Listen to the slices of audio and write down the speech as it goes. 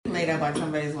up like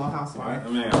somebody's little housewife.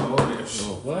 Man, what the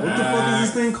fuck is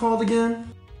this thing called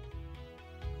again?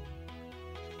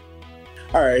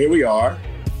 All right, here we are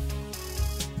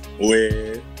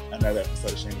with another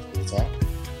episode of Shameless Pool Talk.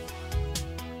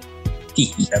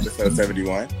 Episode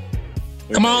 71.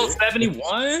 Come on,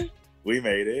 71. We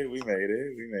made it.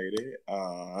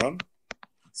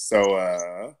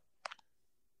 So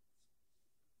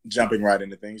jumping right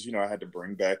into things, I had to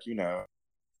bring back,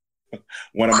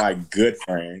 one of my good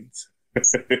friends.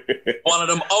 One of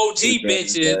them OG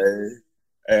bitches.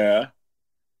 Yeah.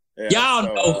 Y'all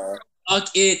know fuck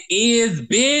it is,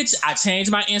 bitch. I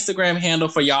changed my Instagram handle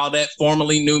for y'all that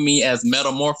formerly knew me as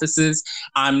Metamorphosis.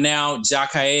 I'm now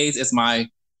Jacques. It's my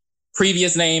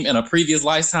previous name in a previous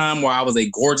lifetime where I was a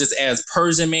gorgeous ass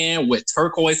Persian man with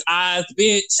turquoise eyes,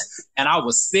 bitch. And I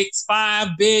was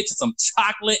 6'5", bitch. Some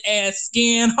chocolate ass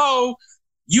skin hoe.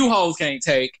 You hoes can't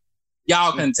take.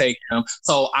 Y'all can take him.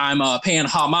 So I'm paying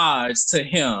homage to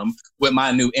him with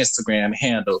my new Instagram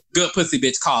handle. Good pussy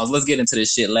bitch calls. Let's get into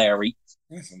this shit, Larry.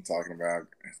 That's what I'm talking about.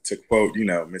 To quote,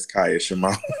 Miss Kaya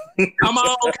Shimon. Come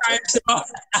on, Kaya Shimon.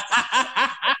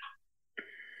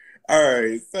 All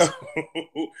right,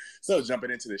 so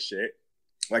jumping into this shit,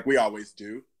 like we always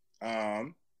do.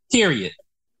 Period.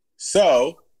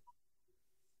 So,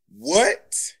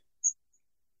 what?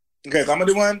 Okay, so I'm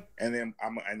gonna do one, and then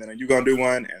you gonna do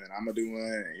one, and then I'm gonna do one,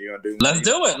 and you're gonna do one. Let's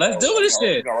do it. Let's do this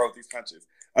shit. We're gonna roll these punches.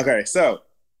 Okay, so.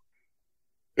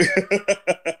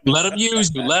 Let them use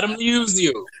you. Let them use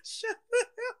you.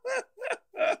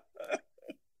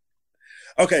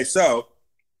 Okay, so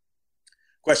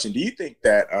question: Do you think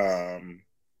that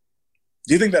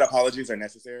apologies are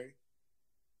necessary?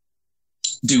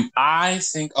 Do I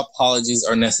think apologies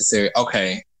are necessary?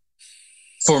 Okay,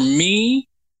 for me,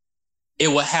 it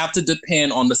will have to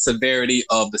depend on the severity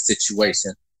of the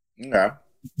situation. Okay.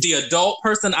 The adult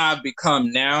person I've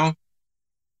become now,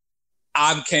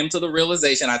 I came to the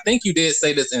realization, I think you did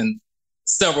say this in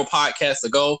several podcasts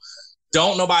ago,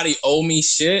 don't nobody owe me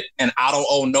shit, and I don't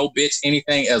owe no bitch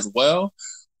anything as well.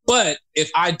 But if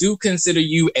I do consider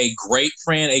you a great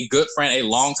friend, a good friend, a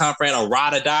longtime friend, a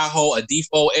ride or die hoe, a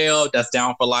D4L that's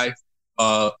down for life,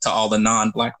 to all the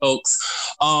non-black folks,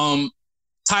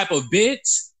 type of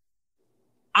bitch,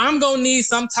 I'm gonna need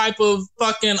some type of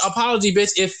fucking apology,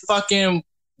 bitch, if fucking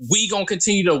we gonna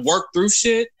continue to work through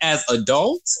shit as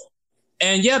adults.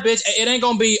 And yeah, bitch, it ain't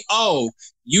gonna be, oh,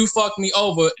 you fucked me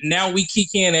over, now we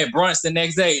kick in at brunch the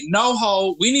next day. No,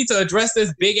 ho, we need to address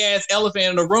this big ass elephant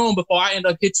in the room before I end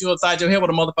up hit you upside your head with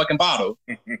a motherfucking bottle.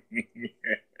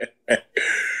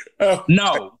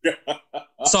 No.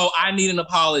 So I need an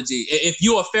apology. If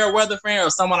you a fair weather friend or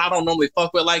someone I don't normally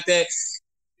fuck with like that,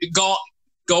 go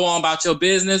on about your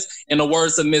business. In the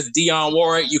words of Miss Dionne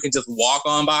Warwick, you can just walk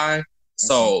on by.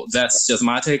 So that's just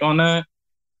my take on that.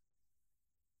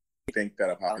 Think that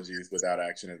apologies without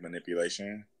action is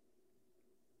manipulation?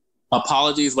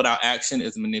 Apologies without action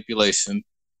is manipulation.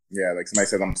 Yeah, like somebody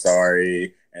says, I'm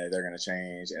sorry, and they're going to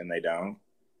change, and they don't.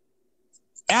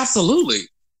 Absolutely.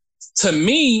 To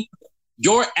me,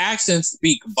 your actions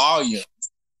speak volumes.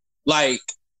 Like,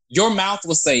 your mouth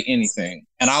will say anything.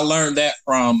 And I learned that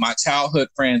from my childhood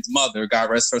friend's mother, God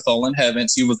rest her soul in heaven.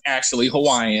 She was actually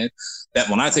Hawaiian. That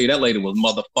when I tell you, that lady was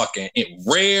motherfucking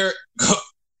rare.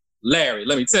 Larry,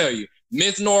 let me tell you,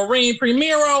 Miss Noreen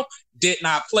Primero did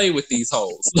not play with these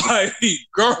hoes. Like,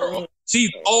 girl, she's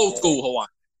old school Hawaiian.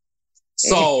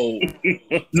 So,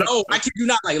 no, I kid you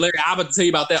not. Like, Larry, I'm about to tell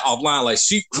you about that offline. Like,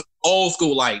 she old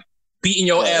school, like, beating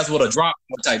your ass with a drop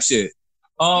type shit.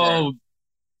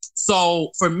 So,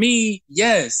 for me,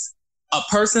 yes, a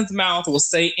person's mouth will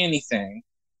say anything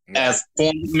as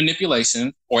form of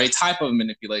manipulation or a type of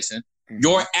manipulation.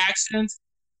 Your actions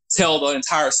tell the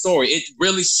entire story. It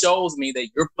really shows me that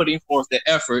you're putting forth the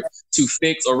effort to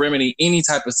fix or remedy any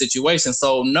type of situation.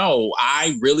 So no,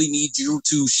 I really need you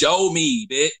to show me,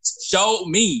 bitch. Show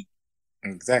me.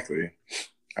 Exactly.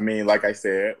 I mean, like I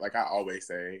said, like I always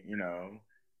say,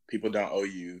 people don't owe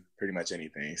you pretty much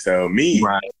anything. So me,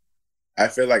 right. I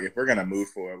feel like if we're going to move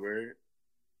forward,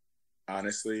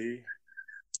 honestly,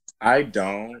 I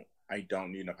don't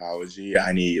need an apology.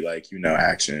 I need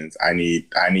actions. I need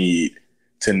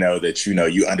to know that,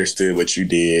 you understood what you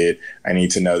did. I need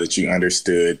to know that you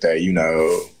understood that,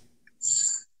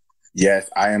 yes,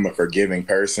 I am a forgiving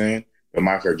person, but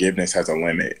my forgiveness has a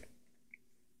limit.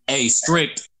 A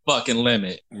strict fucking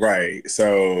limit. Right.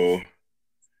 So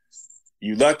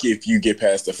you lucky if you get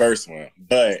past the first one,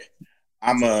 but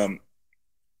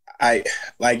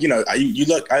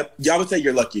y'all would say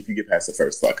you're lucky if you get past the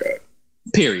first fuck up.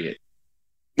 Period.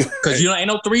 Because ain't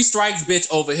no 3 strikes, bitch,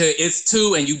 over here. It's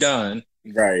 2 and you done.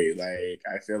 Right. Like,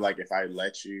 I feel like if I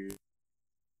let you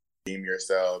redeem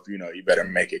yourself, you know, you better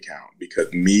make it count.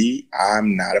 Because me,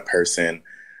 I'm not a person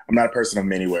of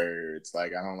many words.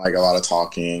 Like, I don't like a lot of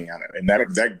talking. And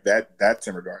that's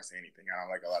in regards to anything. I don't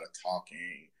like a lot of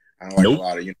talking. I don't like a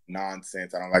lot of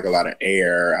nonsense. I don't like a lot of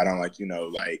air. I don't like,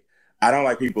 like, I don't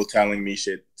like people telling me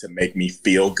shit to make me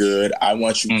feel good. I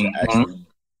want you to actually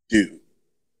do.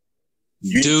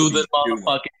 You do the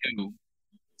motherfucking do.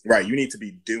 Right. You need to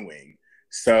be doing.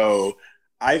 So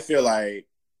I feel like,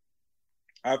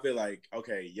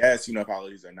 okay, yes,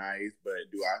 apologies are nice, but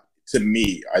to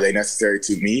me, are they necessary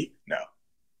to me? No.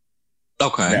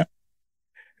 Okay.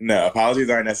 No, apologies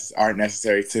aren't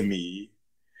necessary to me.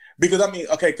 Because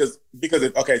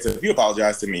if you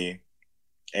apologize to me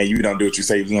and you don't do what you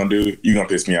say you're gonna do, you're gonna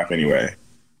piss me off anyway.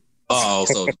 Oh,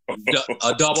 so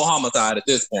a double homicide at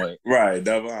this point. Right,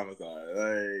 double homicide.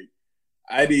 Like,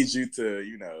 I need you to,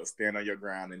 stand on your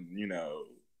ground and,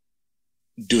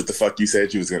 do what the fuck you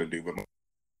said you was gonna do. But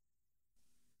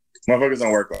motherfuckers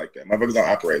don't work like that. Motherfuckers don't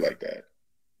operate like that.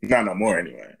 Not no more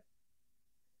anyway.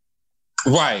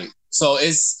 Right. So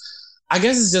I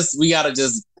guess it's just, we gotta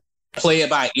just play it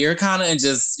by ear kind of and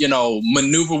just,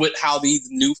 maneuver with how these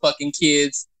new fucking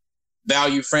kids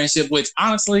value friendship, which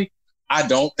honestly, I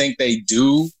don't think they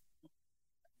do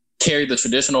carry the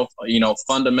traditional,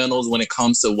 fundamentals when it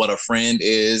comes to what a friend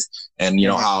is and,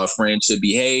 how a friend should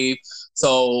behave.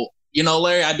 So,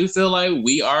 Larry, I do feel like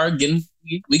we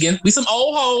some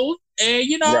old hoes and,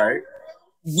 right.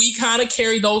 We kind of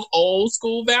carry those old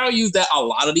school values that a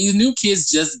lot of these new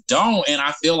kids just don't. And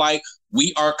I feel like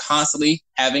we are constantly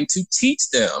having to teach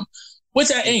them, which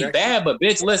ain't bad, but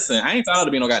bitch, listen, I ain't tired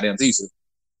to be no goddamn teacher.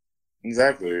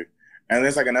 Exactly. And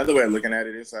it's like another way of looking at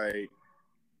it. It's like,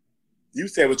 you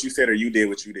said what you said or you did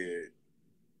what you did.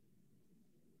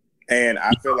 And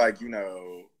I feel like,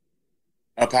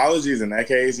 apologies in that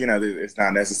case, it's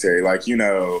not necessary. Like,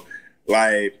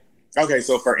 okay,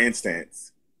 so for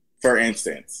instance, we're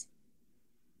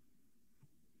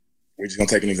just going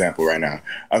to take an example right now.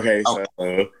 Okay,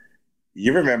 so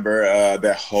you remember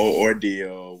that whole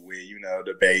ordeal with,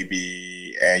 the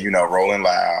baby and, Rolling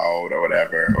Loud or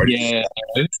whatever. Yeah.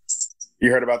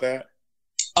 You heard about that?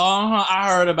 I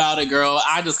heard about it, girl.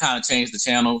 I just kind of changed the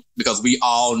channel because we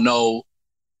all know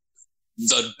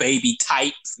the baby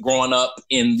types growing up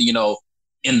in,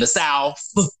 in the South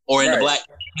or in the Black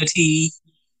community.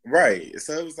 Right.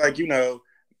 So it was like,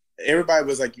 everybody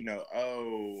was like,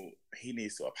 oh, he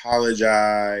needs to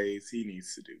apologize. He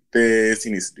needs to do this.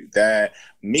 He needs to do that.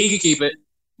 He can keep it.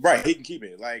 Right. He can keep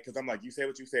it. Like, because I'm like, you say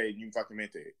what you say and you fucking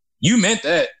meant it. You meant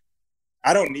that.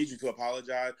 I don't need you to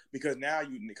apologize because now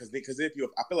because I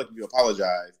feel like if you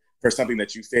apologize for something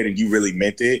that you said and you really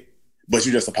meant it, but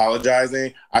you're just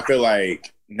apologizing, I feel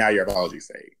like now your apology's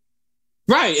fake.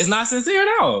 Right. It's not sincere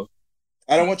at all.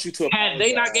 I don't want you to apologize. Had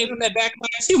they not gave him that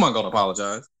backlash, he wasn't going to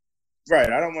apologize.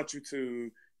 Right. I don't want you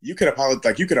to. You could apologize.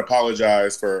 Like, you can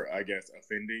apologize for, I guess,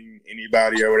 offending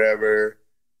anybody or whatever,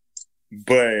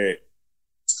 but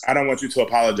I don't want you to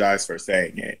apologize for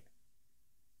saying it.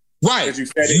 Right. You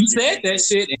said that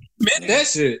shit and you meant that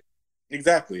shit.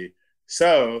 Exactly.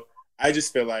 So I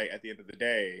just feel like at the end of the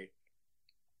day,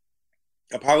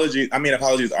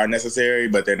 apologies are necessary,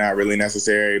 but they're not really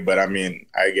necessary. But I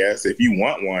guess if you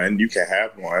want one, you can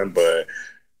have one. But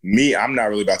me, I'm not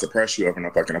really about to press you over no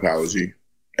fucking apology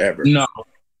ever. No.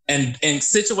 And in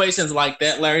situations like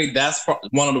that, Larry, that's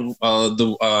one of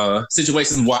the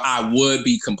situations where I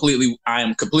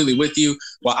am completely with you.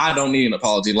 Well, I don't need an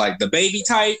apology. Like the baby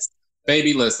types,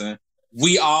 baby, listen,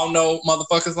 we all know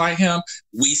motherfuckers like him.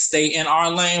 We stay in our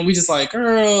lane. We just like,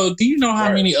 girl, do you know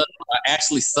how many are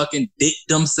actually sucking dick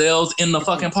themselves in the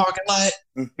fucking parking lot?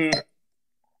 Mm-hmm.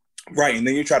 Right. And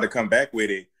then you try to come back with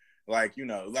it. Like,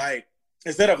 like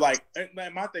instead of like,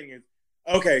 my thing is,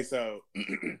 okay, so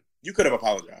you could have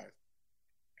apologized.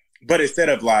 But instead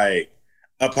of like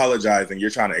apologizing, you're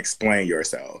trying to explain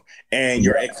yourself. And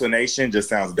your explanation just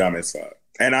sounds dumb as fuck.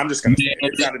 And I'm just going to say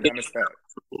it sounded dumb as fuck.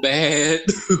 Bad.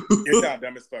 It sounded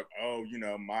dumb as fuck. Oh,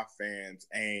 my fans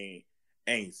ain't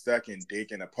sucking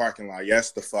dick in a parking lot.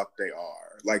 Yes, the fuck they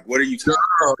are. Like, what are you talking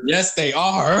about? Yes, they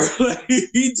are.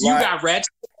 You got ratchet.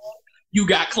 You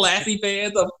got classy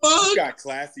fans. The fuck? You got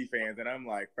classy fans. And I'm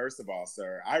like, first of all,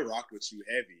 sir, I rocked with you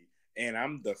heavy. And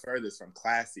I'm the furthest from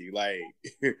classy. Like,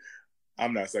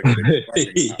 I'm not sucking dick.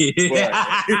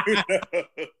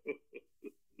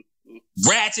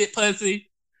 Ratchet pussy.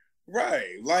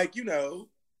 Right. Like, I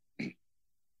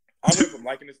went from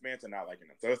liking this man to not liking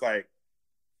him. So it's like,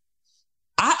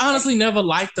 I honestly never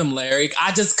liked him, Larry.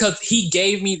 Because he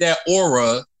gave me that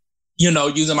aura,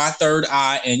 using my third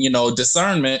eye and,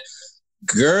 discernment.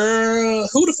 Girl,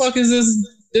 who the fuck is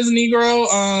this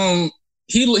Negro?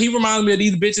 He reminds me of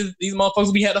these bitches, these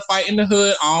motherfuckers we had to fight in the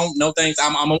hood. No thanks.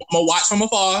 I'm gonna watch from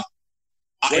afar.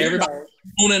 Everybody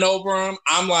mooning over him.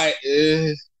 I'm like,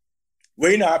 ugh.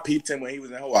 Well, I peeped him when he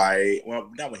was in Hawaii. Well,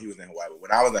 not when he was in Hawaii, but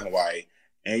when I was in Hawaii.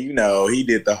 And, he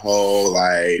did the whole,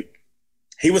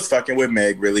 he was fucking with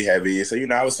Meg really heavy. So,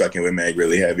 I was fucking with Meg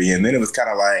really heavy. And then it was kind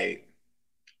of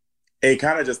it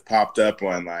kind of just popped up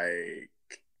on,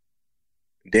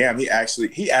 damn, he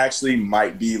actually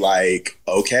might be,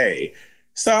 okay.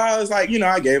 So I was like,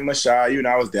 I gave him a shot.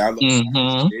 I was downloading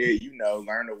shit,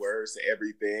 learn the words to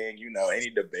everything. Any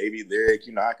the baby lyric,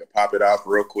 I could pop it off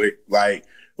real quick,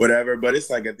 whatever. But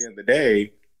it's at the end of the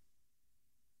day,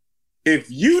 if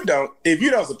you don't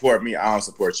support me, I don't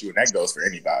support you, and that goes for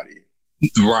anybody.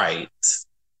 Right.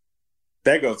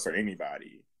 That goes for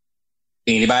anybody.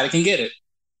 Anybody can get it.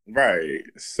 Right.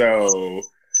 So,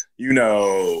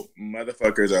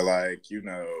 motherfuckers are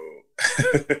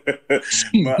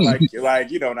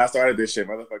when I started this shit,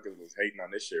 motherfuckers was hating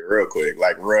on this shit real quick,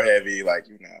 real heavy,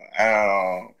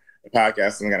 the podcast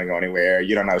isn't gonna go anywhere.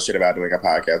 You don't know shit about doing a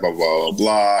podcast, blah, blah,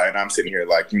 blah. And I'm sitting here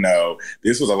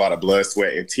this was a lot of blood,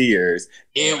 sweat, and tears.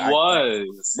 It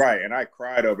was. Right. And I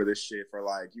cried over this shit for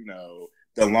the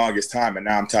longest time, and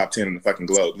now I'm top 10 in the fucking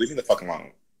globe. Leave me the fuck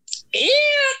alone. Yeah,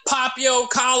 pop your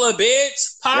collar,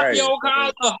 bitch. Pop your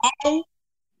collar, ho.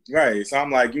 Right. So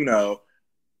I'm I don't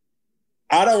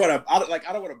want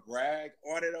to brag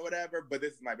on it or whatever, but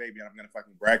this is my baby, and I'm gonna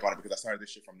fucking brag on it because I started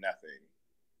this shit from nothing.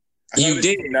 You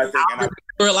did. I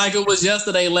remember like it was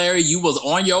yesterday, Larry. You was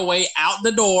on your way out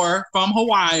the door from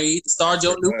Hawaii to start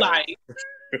your new life,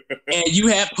 and you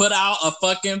had put out a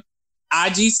fucking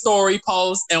IG story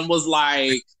post and was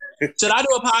like, should I do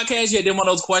a podcast? You did one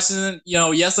of those questions,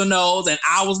 yes or no's, and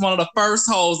I was one of the first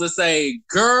hoes to say,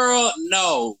 girl,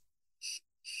 no.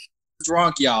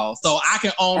 Drunk, y'all. So I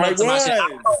can own up to my shit.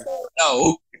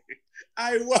 No.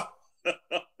 I was.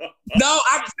 No,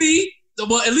 I see.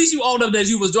 Well, at least you owned up that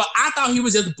you was drunk. I thought he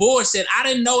was just bullshit. I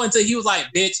didn't know until he was like,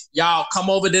 bitch, y'all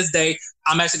come over this day.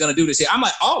 I'm actually going to do this shit. I'm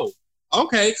like, oh,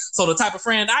 okay. So the type of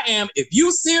friend I am, if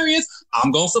you serious,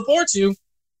 I'm going to support you.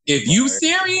 If you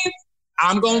serious,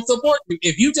 I'm going to support you.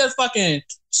 If you just fucking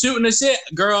shooting the shit,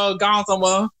 girl, gone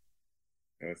somewhere.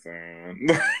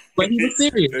 But he was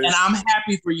serious. And I'm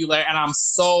happy for you, Larry. And I'm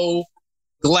so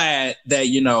glad that,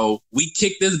 we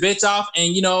kicked this bitch off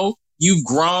and, you've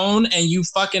grown and you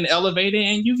fucking elevated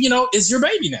and it's your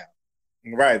baby now.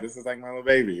 Right. This is like my little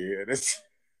baby.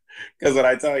 Because when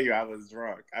I tell you I was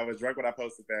drunk. I was drunk when I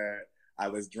posted that. I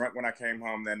was drunk when I came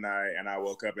home that night and I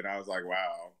woke up and I was like,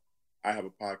 wow, I have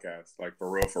a podcast. For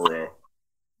real, for real.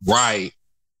 Right.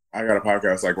 I got a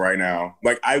podcast right now.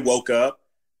 I woke up.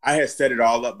 I had set it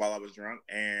all up while I was drunk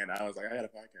and I was like, I got a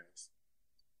podcast.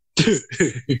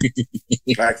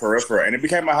 For real, for real. And it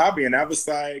became my hobby and I was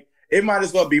like, it might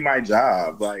as well be my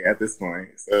job, at this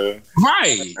point. So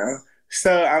right.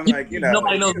 So I'm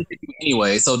nobody knows what you do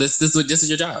anyway. So this is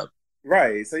your job,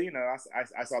 right? So I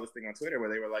saw this thing on Twitter where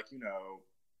they were like,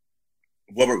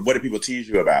 what do people tease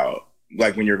you about,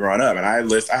 when you're growing up? And I had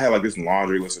this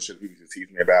laundry list of shit people used to tease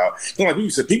me about. People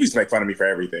used to make fun of me for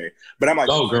everything, but I'm like,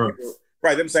 oh girl,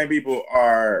 right? Them same people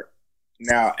are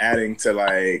now adding to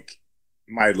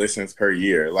my listens per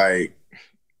year.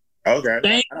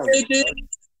 Okay,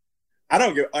 I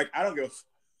don't give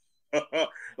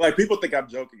people think I'm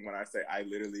joking when I say I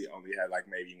literally only had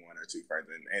maybe one or two friends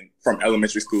and from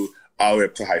elementary school all the way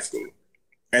up to high school.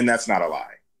 And that's not a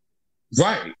lie.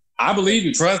 Right. I believe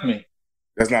you, trust me.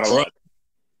 That's not a lie.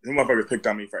 Them motherfuckers picked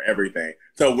on me for everything.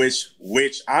 So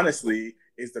which honestly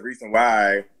is the reason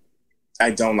why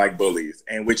I don't like bullies.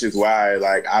 And which is why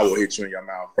I will hit you in your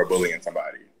mouth for bullying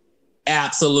somebody.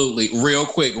 Absolutely. Real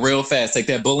quick, real fast. Take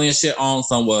that bullying shit on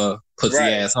somewhere, pussy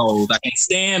assholes. I can't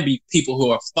stand people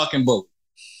who are fucking bullies.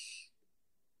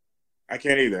 I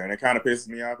can't either. And it kind of pisses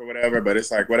me off or whatever, but it's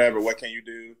whatever. What can you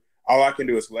do? All I can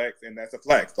do is flex, and that's a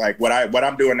flex. What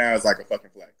I'm doing now is a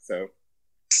fucking flex. So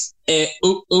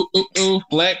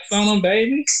flex on them,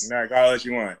 baby. Nah, call it what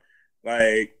you want.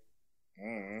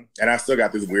 And I still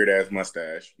got this weird ass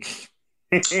mustache.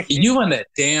 You and that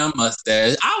damn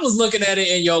mustache. I was looking at it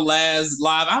in your last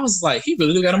live. I was like, he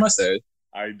really do got a mustache.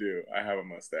 I do. I have a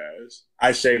mustache.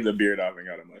 I shaved the beard off and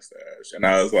got a mustache. And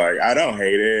I was like, I don't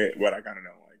hate it, but I kind of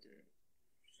don't like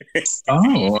it.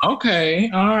 Oh, okay.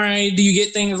 All right. Do you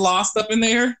get things lost up in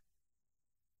there?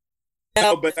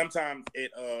 No, but sometimes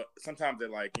it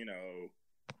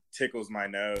tickles my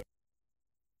nose.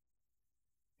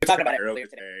 We're talking about it earlier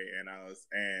today. And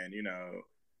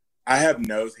I have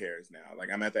nose hairs now.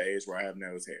 I'm at the age where I have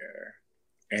nose hair.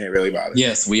 And it really bothers me.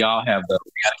 Yes, we all have those.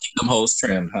 We gotta keep them hoes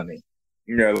trimmed, honey.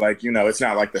 You know, like, you know, it's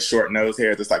not like the short nose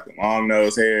hairs, it's like the long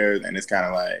nose hairs, and it's kind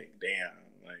of like, damn.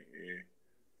 Like, yeah.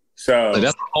 So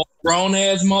that's a whole grown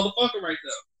ass motherfucker right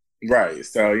there. Right.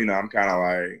 So, you know, I'm kind of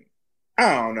like,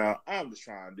 I don't know. I'm just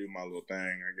trying to do my little thing,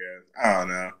 I guess. I don't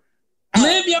know.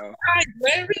 Live your life,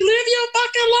 baby. Live your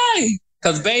fucking life.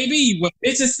 Because, baby, when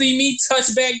bitches see me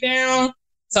touch back down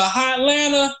to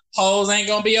Hotlanta, hoes ain't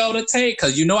going to be able to take.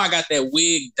 Because you know I got that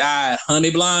wig dyed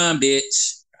honey blonde,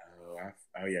 bitch.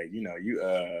 Oh, yeah. You know,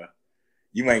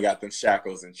 you ain't got them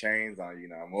shackles and chains on you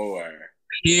no more.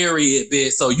 Period,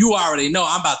 bitch. So you already know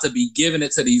I'm about to be giving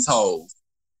it to these hoes.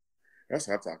 That's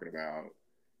what I'm talking about.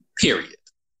 Period.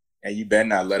 And you better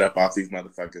not let up off these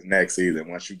motherfuckers next season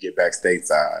once you get back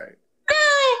stateside.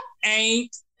 Girl,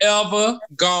 ain't ever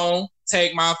gonna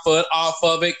take my foot off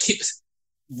of it.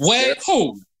 Wait,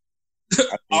 who?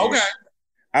 Okay.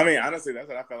 I mean, honestly, that's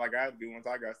what I felt like I do once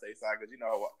I got stateside. Because, you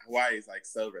know, Hawaii is like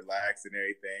so relaxed and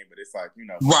everything. But it's like, you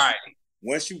know. Right.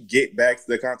 Once you get back to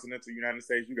the continental United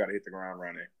States, you got to hit the ground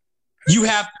running. You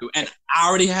have to. And I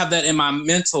already have that in my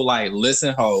mental. Like,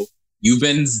 listen, ho, you've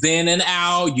been zenning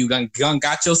out. You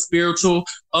got your spiritual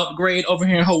upgrade over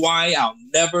here in Hawaii. I'll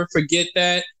never forget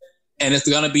that. And it's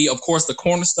going to be, of course, the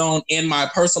cornerstone in my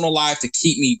personal life to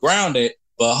keep me grounded.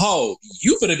 But, ho,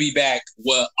 you gonna be back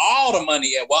where all the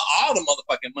money at, where all the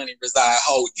motherfucking money reside.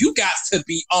 Ho, you got to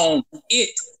be on it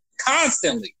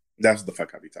constantly. That's the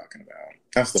fuck I be talking about.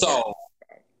 That's the fuck.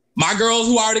 My girls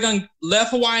who already left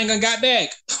Hawaii and got back,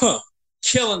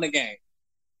 killing the game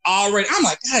already. I'm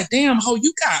like, God damn, ho,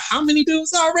 you got how many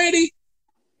dudes already?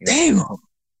 Damn.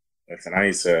 Listen,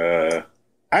 I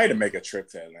had to make a trip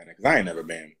to Atlanta because I ain't never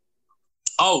been.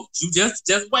 Oh, you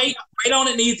just wait on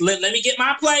it, needs. Let me get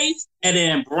my place and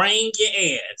then bring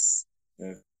your ass.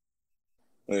 Yeah.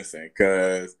 Listen,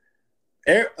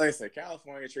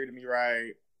 California treated me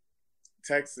right.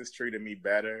 Texas treated me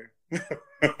better.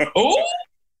 Oh,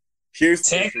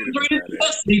 Houston treated me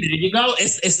better. There you go.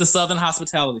 It's the Southern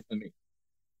hospitality for me.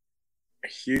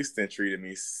 Houston treated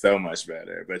me so much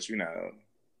better, but you know,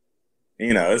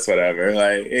 it's whatever.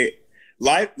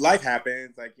 Like life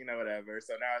happens, like, you know, whatever.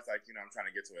 So now it's like, you know, I'm trying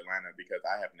to get to Atlanta because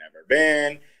I have never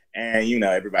been, and you know,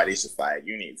 everybody's just like,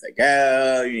 you need to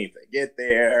go, you need to get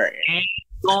there, and you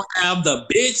don't have the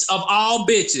bitch of all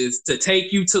bitches to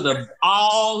take you to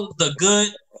all the good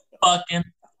fucking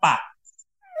spots.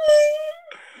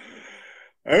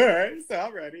 All right, so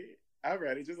I'm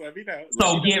ready. Just let me know.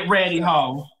 So get ready,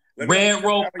 ho. Red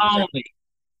rope only.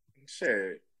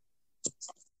 Shit.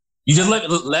 You just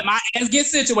let my ass get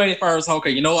situated first, okay?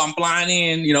 You know I'm flying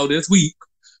in, you know, this week.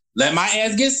 Let my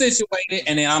ass get situated,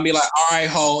 and then I'll be like, all right,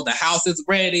 ho, the house is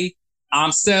ready.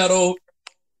 I'm settled.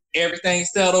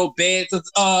 Everything's settled. Beds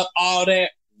is up. All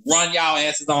that. Run y'all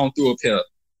asses on through a pill.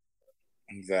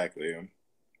 Exactly.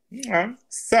 Yeah.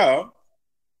 So,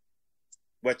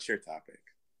 what's your topic?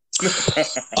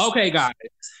 Okay, guys.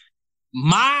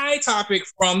 My topic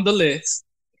from the list.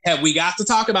 We got to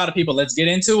talk about it, people. Let's get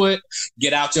into it.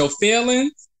 Get out your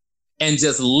feelings and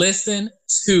just listen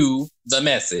to the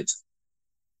message.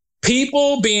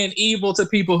 People being evil to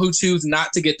people who choose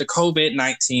not to get the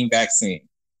COVID-19 vaccine.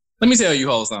 Let me tell you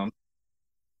all something.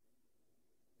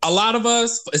 A lot of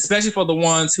us, especially for the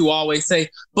ones who always say,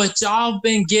 but y'all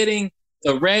been getting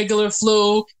the regular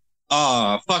flu,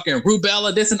 fucking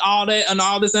rubella, this and all that, and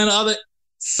all this and the other.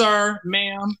 Sir,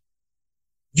 ma'am,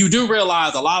 you do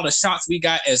realize a lot of the shots we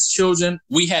got as children,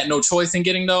 we had no choice in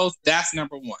getting those. That's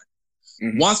number one.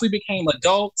 Mm-hmm. Once we became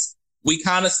adults, we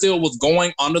kind of still was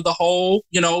going under the whole,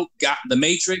 you know, got the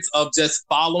matrix of just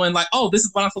following like, oh, this is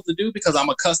what I'm supposed to do because I'm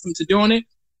accustomed to doing it.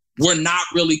 We're not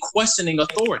really questioning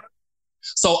authority.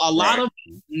 So a lot of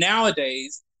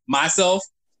nowadays, myself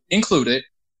included,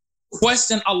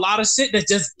 question a lot of shit that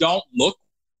just don't look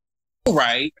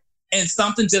right. And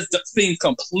something just seems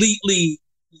completely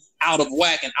out of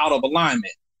whack and out of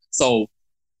alignment. So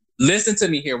listen to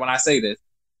me here when I say this.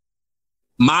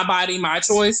 My body, my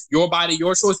choice, your body,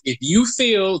 your choice. If you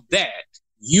feel that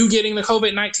you getting the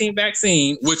COVID-19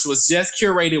 vaccine, which was just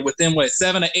curated within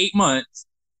 7 to 8 months,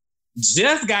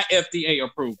 just got FDA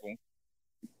approval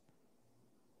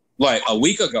like a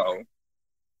week ago.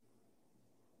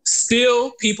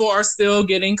 Still, people are still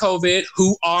getting COVID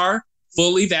who are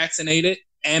fully vaccinated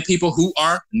and people who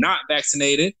are not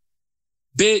vaccinated.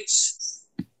 Bitch,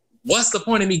 what's the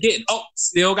point of me getting? Oh,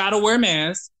 still gotta wear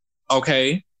masks.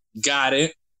 Okay, got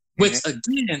it. Which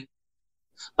again,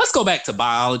 let's go back to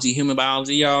biology, human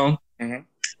biology, y'all. Mm-hmm.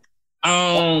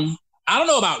 I don't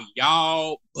know about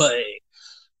y'all, but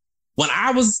when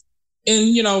I was in,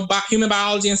 human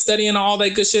biology and studying all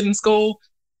that good shit in school,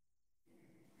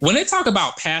 when they talk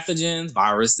about pathogens,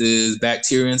 viruses,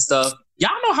 bacteria and stuff, y'all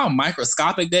know how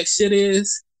microscopic that shit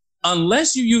is?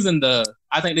 Unless you're using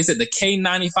I think they said the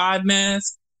K95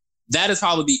 mask, that is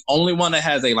probably the only one that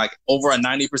has over a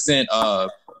 90%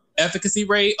 efficacy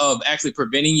rate of actually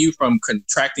preventing you from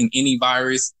contracting any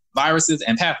viruses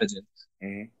and pathogens.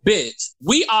 Mm-hmm. Bitch,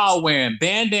 we all wearing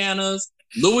bandanas,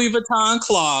 Louis Vuitton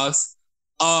cloths,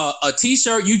 a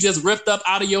t-shirt you just ripped up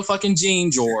out of your fucking jean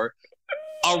drawer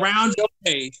around your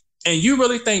face, and you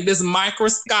really think this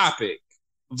microscopic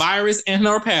virus and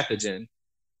or pathogen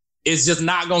is just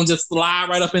not gonna just slide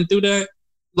right up and through that?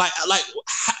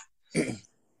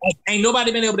 Ain't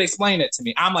nobody been able to explain it to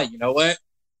me. I'm like, you know what?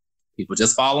 People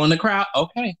just following the crowd.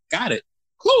 Okay, got it.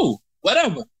 Cool,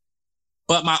 whatever.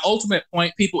 But my ultimate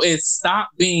point, people, is stop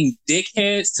being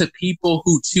dickheads to people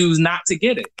who choose not to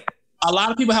get it. A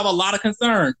lot of people have a lot of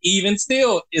concern, even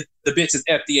still, if the bitch is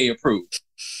FDA approved.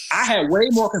 I had way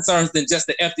more concerns than just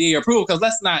the FDA approval, because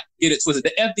let's not get it twisted.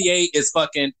 The FDA is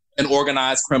fucking an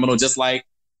organized criminal, just like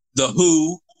the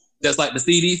WHO, just like the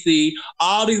CDC.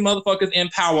 All these motherfuckers in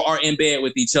power are in bed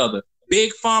with each other.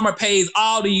 Big Pharma pays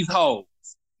all these hoes.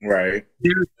 Right.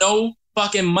 There's no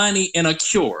fucking money in a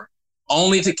cure,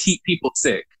 only to keep people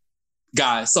sick.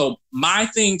 Guys, so my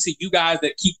thing to you guys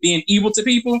that keep being evil to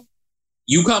people,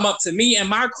 you come up to me and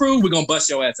my crew, we're going to bust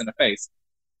your ass in the face.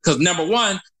 Because number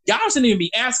one, y'all shouldn't even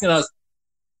be asking us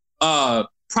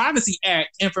Privacy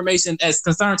Act information as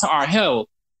concerned to our health.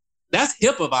 That's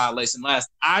HIPAA violation last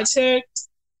I checked.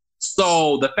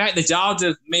 So the fact that y'all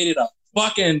just made it a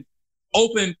fucking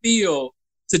open field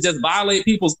to just violate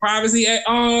people's privacy,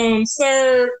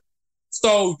 sir.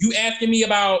 So you asking me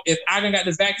about if I done got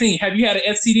this vaccine? Have you had an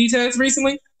STD test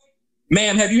recently,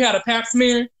 ma'am? Have you had a Pap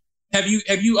smear? Have you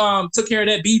took care of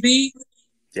that BB?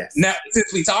 Yes. Now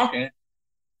since we talking,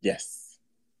 yes.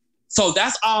 So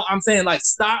that's all I'm saying. Like,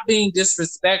 stop being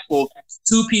disrespectful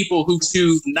to people who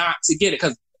choose not to get it.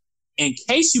 Because in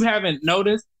case you haven't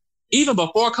noticed, even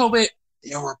before COVID,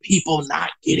 there were people not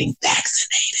getting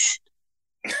vaccinated.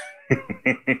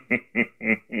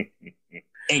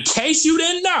 In case you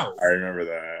didn't know. I remember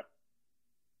that.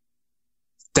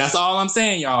 That's all I'm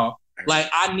saying, y'all. Like,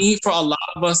 I need for a lot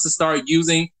of us to start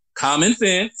using common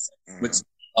sense, which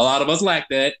a lot of us lack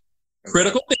that,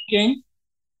 critical thinking,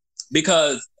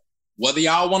 because whether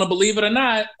y'all want to believe it or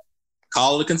not,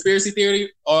 call it a conspiracy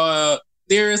theory or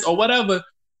theorist or whatever,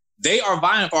 they are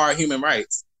vying for our human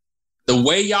rights. The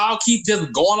way y'all keep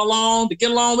just going along to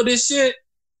get along with this shit,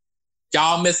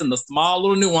 y'all missing the small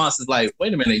little nuances. Like,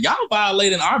 wait a minute, y'all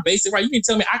violating our basic right. You can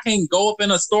tell me I can't go up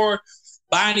in a store,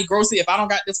 buy any grocery if I don't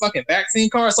got this fucking vaccine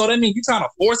card. So that means you trying to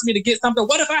force me to get something.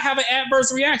 What if I have an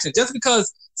adverse reaction? Just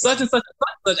because such and such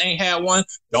and such ain't had one,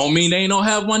 don't mean they ain't gonna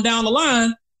have one down the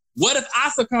line. What if I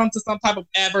succumb to some type of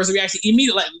adverse reaction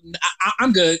immediately? Like,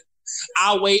 I'm good.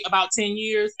 I'll wait about 10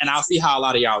 years and I'll see how a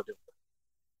lot of y'all do.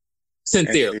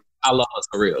 Sincerely, I love us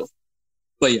for real.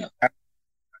 But yeah.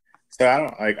 So I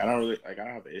don't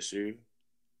have an issue.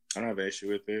 I don't have an issue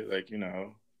with it. Like, you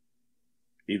know,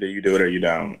 either you do it or you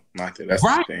don't. That's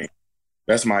right. My thing.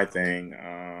 That's my thing.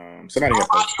 Somebody has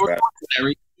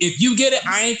that. If you get it,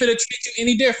 I ain't finna treat you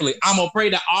any differently. I'm gonna pray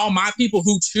that all my people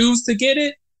who choose to get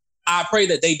it, I pray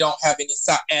that they don't have any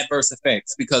adverse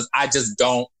effects, because I just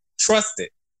don't trust it.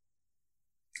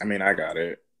 I mean, I got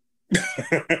it.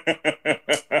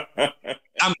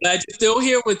 I'm glad you're still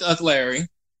here with us, Larry.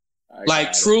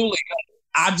 Like, truly,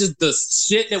 the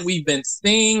shit that we've been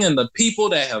seeing and the people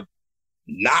that have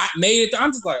not made it,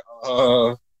 I'm just like,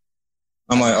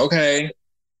 I'm like, okay.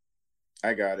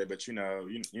 I got it, but you know,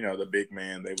 the big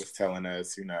man, they was telling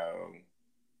us, you know,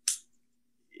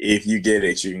 if you get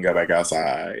it, you can go back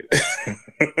outside.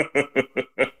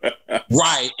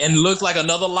 Right. And looks like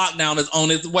another lockdown is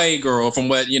on its way, girl, from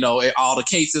what, you know, all the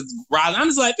cases rising. I'm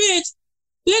just like, bitch,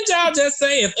 didn't y'all just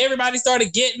say if everybody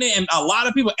started getting it and a lot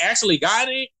of people actually got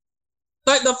it?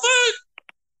 Like, the fuck?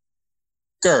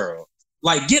 Girl,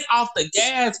 like, get off the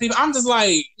gas, people. I'm just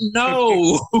like,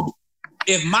 no.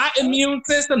 If my immune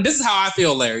system, this is how I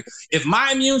feel, Larry. If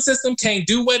my immune system can't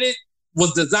do what it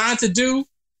was designed to do,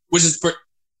 which is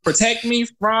protect me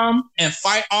from and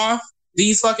fight off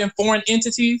these fucking foreign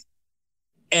entities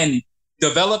and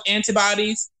develop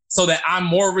antibodies so that I'm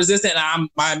more resistant and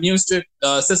my immune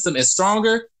system is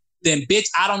stronger, then bitch,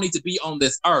 I don't need to be on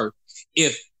this earth.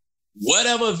 If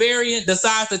whatever variant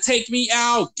decides to take me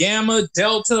out, gamma,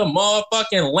 delta,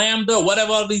 motherfucking lambda,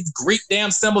 whatever of these Greek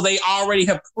damn symbols they already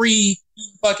have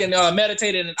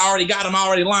meditated and already got them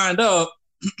already lined up,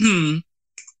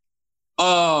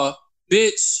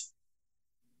 bitch,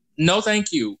 no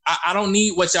thank you. I don't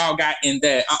need what y'all got in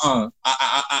that.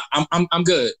 I'm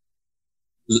good.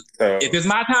 So, if it's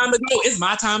my time to go, it's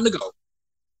my time to go.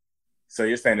 So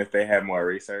you're saying if they had more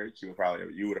research, you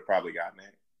would have probably gotten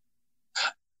it?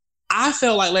 I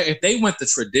felt like if they went the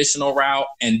traditional route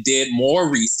and did more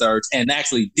research and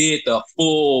actually did the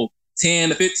full 10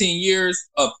 to 15 years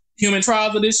of human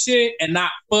trials of this shit and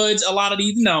not fudge a lot of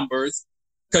these numbers,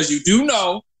 because you do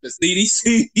know the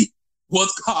CDC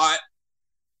was caught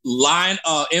lying,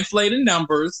 inflating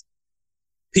numbers.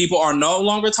 People are no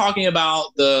longer talking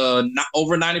about the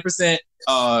over 90%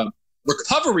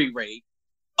 recovery rate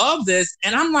of this.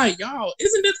 And I'm like, y'all,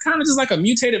 isn't this kind of just like a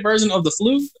mutated version of the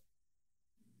flu?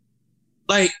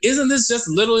 Like, isn't this just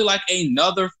literally like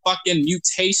another fucking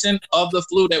mutation of the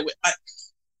flu that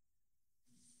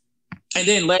and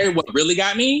then Larry, what really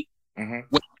got me,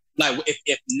 like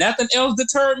if nothing else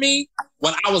deterred me,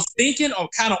 when I was thinking or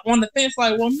kind of on the fence,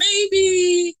 like, well,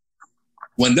 maybe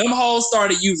when them hoes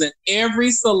started using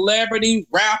every celebrity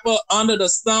rapper under the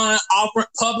sun,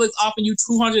 Publix offering you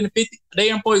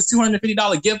their employees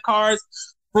 $250 gift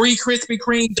cards, free Krispy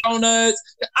Kreme donuts.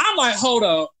 I'm like, hold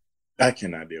up. I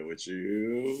cannot deal with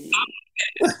you.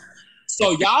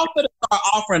 So y'all could start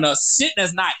offering us shit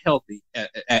that's not healthy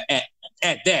at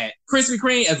that. Krispy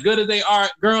Kreme, as good as they are,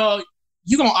 girl,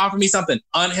 you gonna offer me something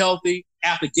unhealthy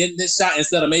after getting this shot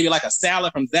instead of maybe like a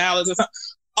salad from Dallas or something?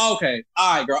 Okay,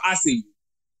 all right, girl, I see you.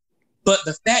 But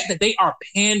the fact that they are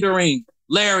pandering,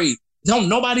 Larry, don't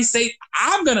nobody say,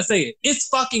 I'm gonna say it. It's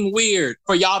fucking weird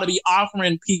for y'all to be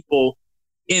offering people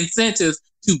incentives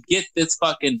to get this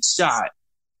fucking shot.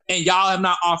 And y'all have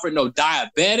not offered no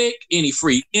diabetic, any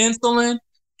free insulin,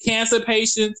 cancer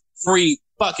patients, free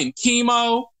fucking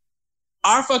chemo.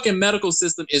 Our fucking medical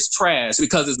system is trash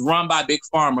because it's run by Big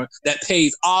Pharma that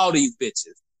pays all these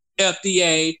bitches.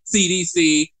 FDA,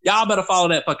 CDC, y'all better follow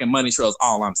that fucking money trail is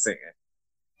all I'm saying.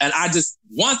 And I just,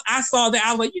 once I saw that,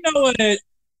 I was like, you know what?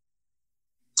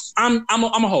 I'm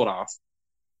gonna hold off.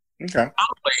 Okay.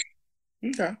 I'll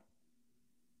wait. Okay.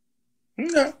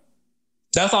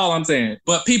 That's all I'm saying.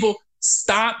 But people,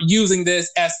 stop using this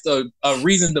as a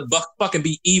reason to fucking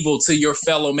be evil to your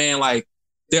fellow man. Like,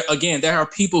 there are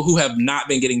people who have not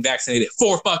been getting vaccinated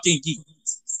for fucking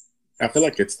years. I feel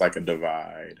like it's like a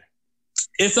divide.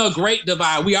 It's a great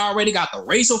divide. We already got the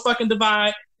racial fucking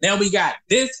divide. Now we got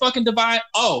this fucking divide.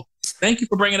 Oh, thank you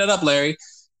for bringing it up, Larry.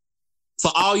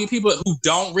 For all you people who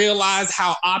don't realize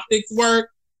how optics work,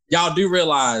 y'all do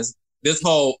realize this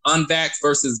whole unvaxxed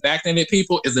versus vaccinated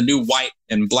people is a new white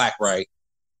and black, right?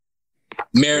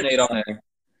 Marinate on it.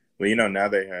 Well, now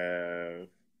they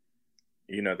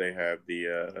have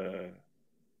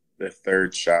the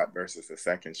third shot versus the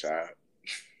second shot.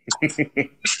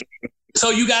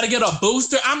 So you got to get a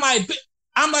booster. I'm like,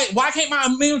 why can't my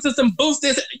immune system boost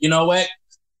this? You know what?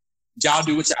 Y'all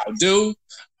do what y'all do.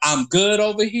 I'm good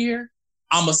over here.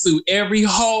 I'm gonna sue every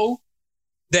hoe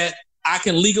that I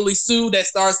can legally sue that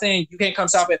starts saying you can't come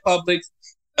shop at Publix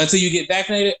until you get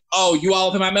vaccinated. Oh, you all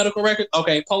up in my medical record?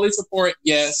 Okay, police report.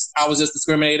 Yes, I was just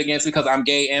discriminated against because I'm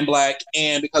gay and black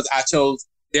and because I chose.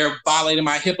 They're violating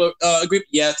my HIPAA agreement.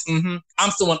 Yes,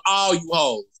 I'm suing all you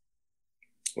hoes.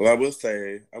 Well, I will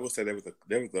say there was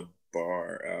a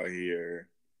bar out here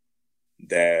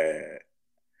that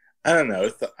I don't know.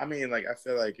 I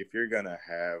feel like if you're gonna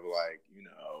have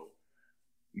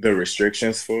the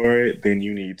restrictions for it, then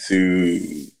you need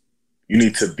to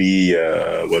be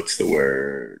what's the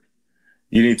word?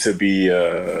 You need to be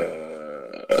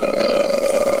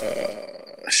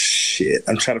shit.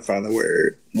 I'm trying to find the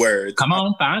word. Words. Come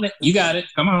on, find it. You got it.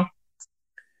 Come on.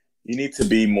 You need to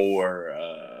be more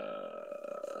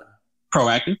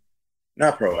proactive.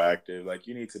 Not proactive. Like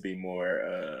you need to be more.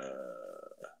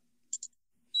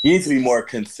 You need to be more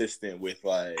consistent with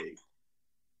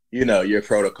your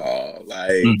protocol.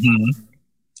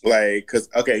 Cause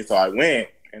so I went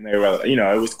and they were,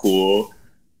 it was cool.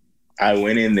 I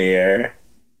went in there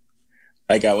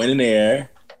and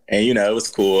it was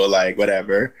cool,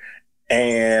 whatever.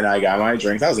 And I got my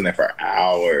drinks. I was in there for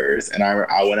hours and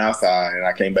I went outside and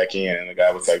I came back in and the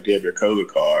guy was like, do you have your COVID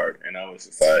card? And I was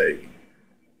just like,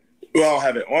 well, I don't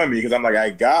have it on me because I'm like,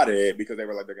 I got it because they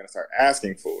were like, they're going to start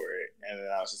asking for it. And then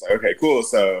I was just like, okay, cool.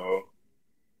 So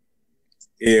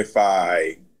if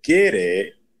I get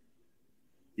it,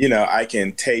 I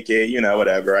can take it,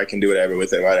 whatever. I can do whatever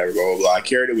with it, whatever, blah, blah, blah. I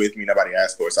carried it with me. Nobody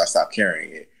asked for it, so I stopped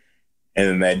carrying it. And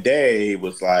then that day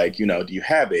was like, do you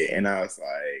have it? And I was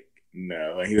like,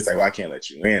 no. And he was like, well, I can't let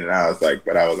you in. And I was like,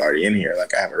 but I was already in here.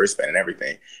 Like, I have a wristband and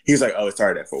everything. He was like, oh, it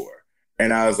started at 4.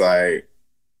 And I was like,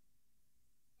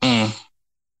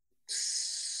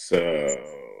 so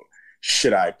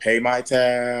should I pay my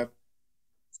tab?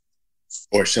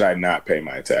 or should I not pay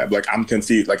my tab? Like, I'm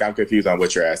confused. Like, I'm confused on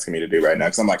what you're asking me to do right now.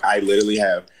 Because I'm like, I literally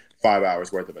have 5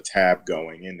 hours worth of a tab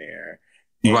going in there.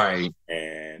 Right.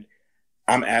 And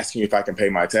I'm asking you if I can pay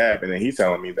my tab. And then he's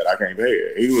telling me that I can't pay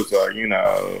it. He was like,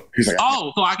 he's like,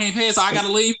 oh, so I can't pay it, so I got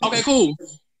to leave? Okay, cool.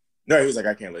 No, he was like,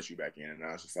 I can't let you back in. And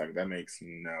I was just like, that makes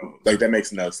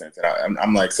no sense. And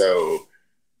I'm like, so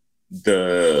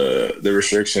the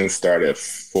restrictions start at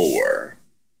 4.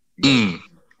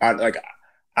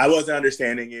 I wasn't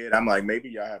understanding it. I'm like, maybe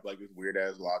y'all have like this weird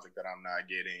ass logic that I'm not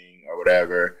getting or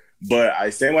whatever. But I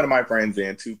sent one of my friends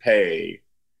in to pay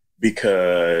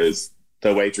because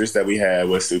the waitress that we had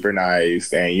was super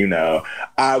nice, and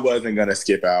I wasn't gonna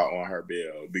skip out on her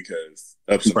bill because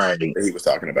of something that he was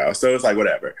talking about. So it's like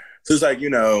whatever. So it's like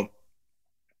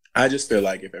I just feel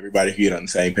like if everybody could get on the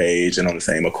same page and on the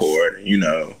same accord,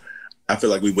 I feel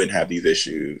like we wouldn't have these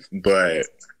issues. But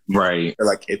I feel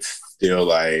like it's still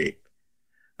like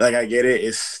I get it.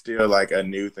 It's still like a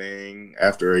new thing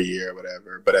after a year or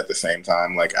whatever. But at the same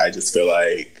time, like I just feel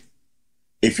like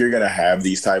if you're gonna have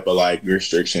these type of like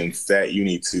restrictions, that you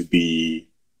need to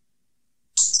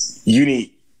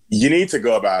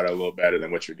go about it a little better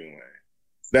than what you're doing.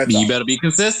 You better be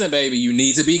consistent, baby. You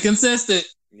need to be consistent.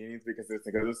 You need to be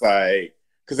consistent because it's like,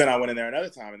 because then I went in there another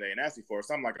time and they didn't ask me for it.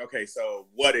 So I'm like, okay, so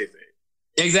what is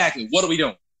it? Exactly. What are we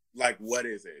doing? Like, what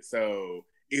is it? So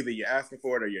either you're asking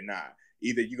for it or you're not.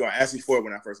 Either you're going to ask me for it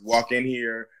when I first walk in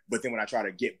here, but then when I try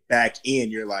to get back in,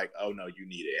 you're like, oh, no, you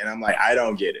need it. And I'm like, I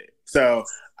don't get it. So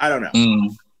I don't know.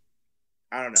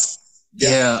 I don't know.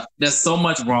 Yeah, there's so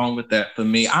much wrong with that for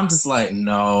me. I'm just like,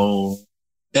 no.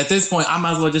 At this point, I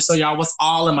might as well just show y'all what's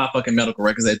all in my fucking medical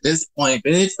records. At this point,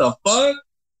 bitch, the fuck?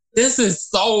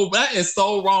 That is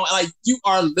so wrong. Like, you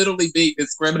are literally being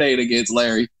discriminated against,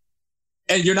 Larry.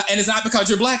 And it's not because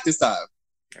you're black this time.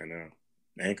 I know.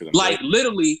 Man, like,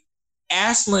 literally,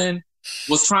 Ashlyn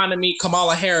was trying to meet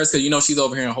Kamala Harris because, she's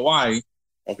over here in Hawaii.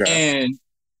 Okay. And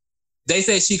they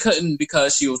said she couldn't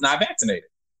because she was not vaccinated.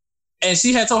 And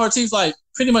she had told her chiefs, like,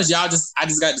 pretty much I just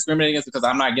got discriminated against because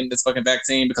I'm not getting this fucking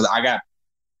vaccine because I got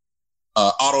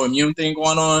autoimmune thing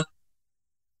going on.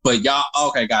 But y'all,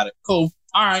 okay, got it. Cool.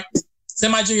 All right.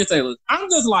 Send my junior sailors. I'm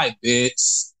just like,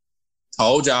 bitch,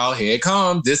 told y'all, here it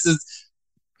comes. This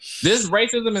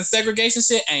racism and segregation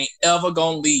shit ain't ever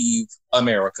gonna leave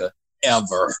America.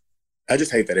 Ever. I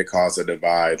just hate that it caused a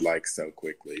divide like so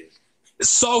quickly.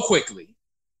 So quickly.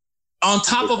 On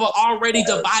top of an already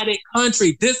divided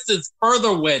country, this is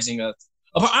further wedging us.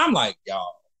 I'm like,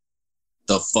 y'all,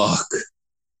 the fuck?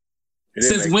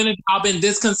 Since when have y'all been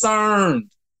this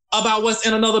concerned about what's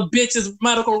in another bitch's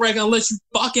medical record unless you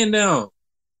fucking them?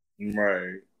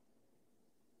 Right.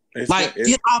 Get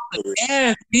off the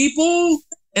ass, people,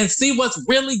 and see what's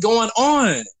really going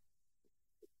on.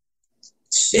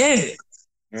 Shit.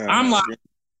 Yeah, I'm like,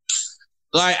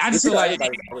 I just feel like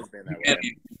everybody's always been that way.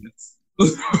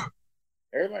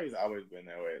 Everybody's always been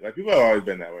that way. Like, people have always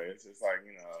been that way. It's just like,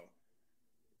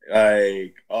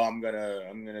 like, oh, I'm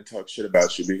gonna talk shit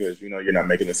about you because you're not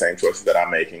making the same choices that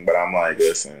I'm making. But I'm like,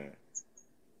 listen,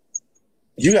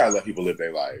 you gotta let people live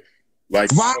their life. Like,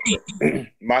 my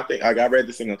thing, like, I read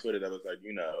this thing on Twitter that was like,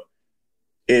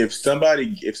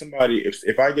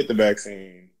 if I get the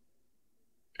vaccine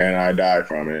and I die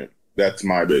from it, that's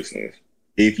my business.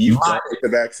 If you don't get the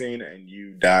vaccine and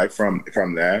you die from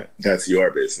that, that's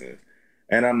your business.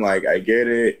 And I'm like, I get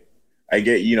it. I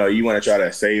get, you want to try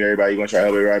to save everybody, you want to try to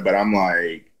help everybody, but I'm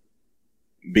like,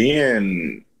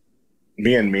 being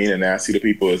mean and nasty to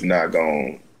people is not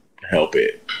going to help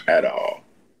it at all.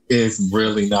 It's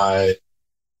really not.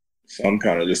 So I'm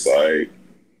kind of just like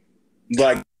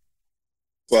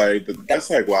that's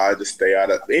like why I just stay out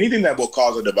of anything that will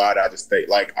cause a divide. I just stay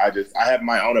I have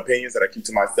my own opinions that I keep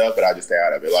to myself, but I just stay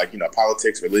out of it. Like,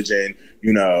 politics, religion,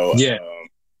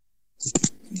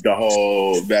 the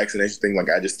whole vaccination thing, like,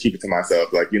 I just keep it to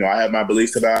myself. Like, I have my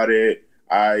beliefs about it.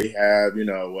 I have,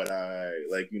 what I,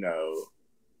 like,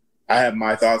 I have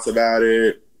my thoughts about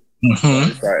it.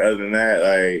 Mm-hmm. Other than that,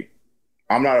 like,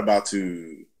 I'm not about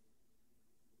to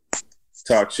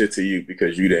talk shit to you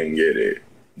because you didn't get it.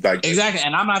 Like, exactly.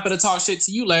 And I'm not going to talk shit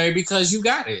to you, Larry, because you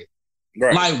got it.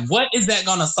 Right. Like, what is that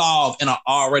going to solve in an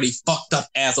already fucked up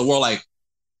ass world? Like,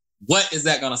 what is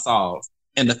that going to solve?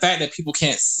 And the fact that people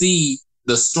can't see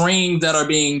the strings that are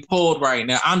being pulled right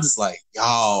now, I'm just like,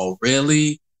 y'all,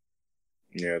 really?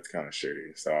 Yeah, it's kind of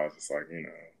shitty. So I was just like,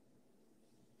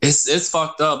 it's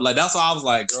fucked up. Like, that's why I was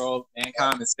like, girl,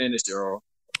 mankind is finished, girl.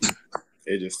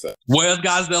 It just sucks. Where's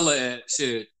Godzilla at?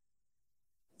 Shit.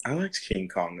 I liked King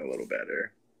Kong a little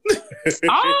better.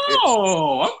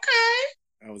 Oh,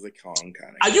 okay. I was a Kong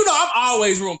kind of. I'm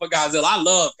always rooting for Godzilla. I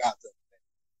love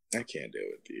Godzilla. I can't deal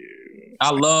with you.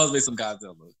 I love me some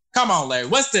Godzilla. Come on, Larry.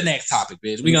 What's the next topic,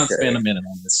 bitch? We're going to spend a minute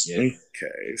on this shit.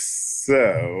 Okay,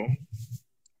 so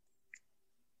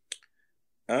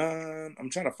I'm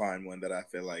trying to find one that I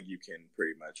feel like you can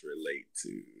pretty much relate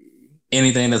to.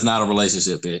 Anything that's not a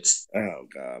relationship, bitch. Oh,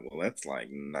 God. Well, that's like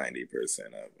 90%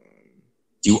 of them.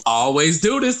 You always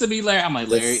do this to me, Larry. I'm like,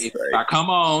 Larry, if I come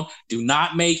on, do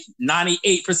not make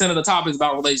 98% of the topics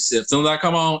about relationships. As soon as I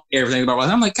come on, everything's about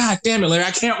relationships. I'm like, God damn it, Larry, I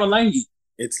can't relate.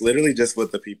 It's literally just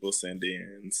what the people send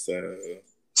in, so.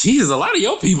 Jesus, a lot of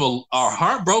your people are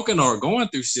heartbroken or going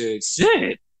through shit.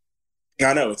 Shit.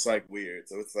 I know, it's like weird.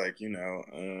 So it's like,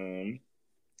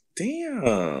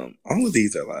 damn. All of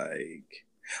these are like,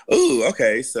 ooh,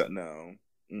 okay, so no.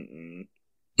 Mm-mm.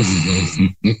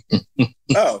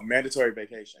 Oh, mandatory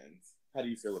vacations. How do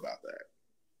you feel about that?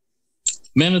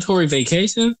 Mandatory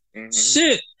vacation? Mm-hmm.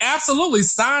 Shit, absolutely.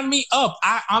 Sign me up.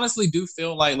 I honestly do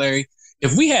feel like, Larry,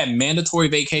 if we had mandatory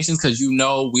vacations, because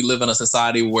we live in a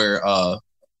society where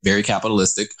very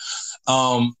capitalistic,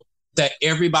 that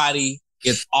everybody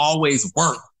is always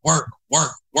work.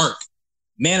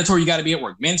 Mandatory, you got to be at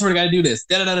work. Mandatory, you got to do this.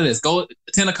 This. Go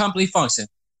attend a company function.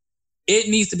 It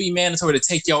needs to be mandatory to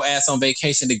take your ass on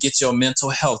vacation to get your mental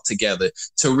health together,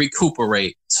 to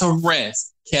recuperate, to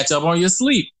rest, catch up on your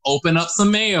sleep, open up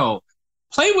some mail,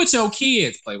 play with your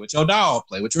kids, play with your dog,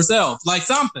 play with yourself, like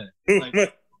something.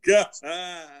 Like,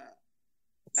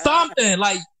 something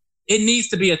like it needs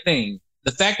to be a thing.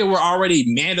 The fact that we're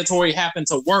already mandatory having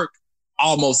to work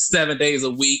almost 7 days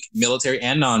a week, military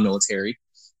and non-military,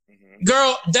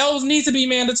 girl, those need to be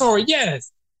mandatory.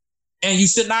 Yes. And you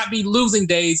should not be losing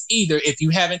days either if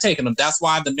you haven't taken them. That's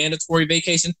why the mandatory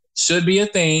vacation should be a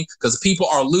thing, because people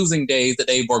are losing days that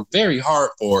they've worked very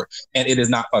hard for, and it is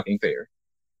not fucking fair.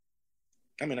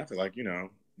 I mean, I feel like,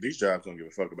 these jobs don't give a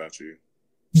fuck about you.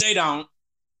 They don't.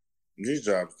 These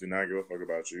jobs do not give a fuck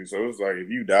about you. So it's like, if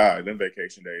you die, then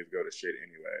vacation days go to shit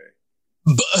anyway.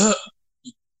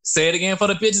 Say it again for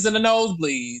the bitches in the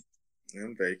nosebleed.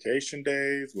 Then vacation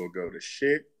days will go to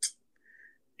shit.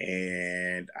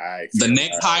 And the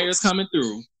next hire's coming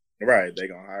through. Right. They're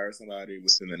going to hire somebody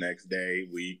within the next day,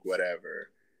 week,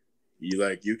 whatever.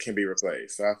 You can be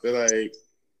replaced. So I feel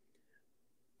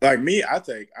like me, I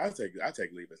take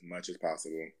leave as much as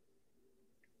possible.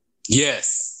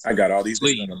 Yes. I got all these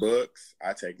things on the books.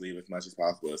 I take leave as much as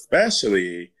possible,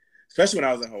 especially when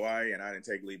I was in Hawaii and I didn't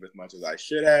take leave as much as I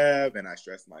should have, and I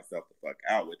stressed myself the fuck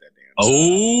out with that damn job.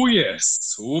 Oh,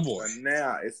 yes. Oh, boy. So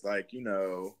now it's like,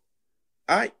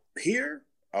 I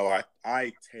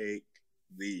take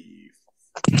leave.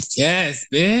 Yes,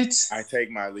 bitch. I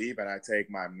take my leave and I take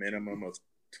my minimum of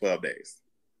 12 days.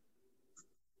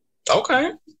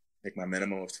 Okay. Take my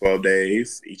minimum of 12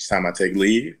 days each time I take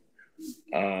leave.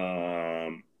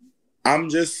 I'm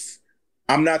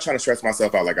not trying to stress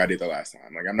myself out like I did the last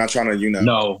time. Like, I'm not trying to,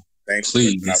 no,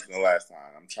 please. The last time.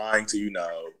 I'm trying to,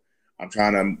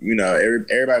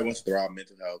 everybody wants to throw out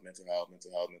mental health,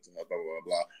 blah, blah,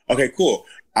 blah. Okay, cool.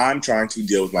 I'm trying to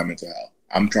deal with my mental health.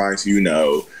 I'm trying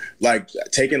to,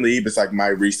 taking leave is like my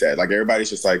reset. Like, everybody's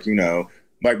just like,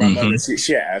 like my mother,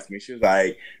 she asked me, she's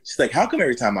like, how come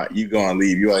every time you go on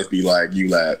leave, you always be like, you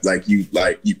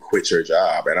quit your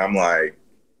job? And I'm like,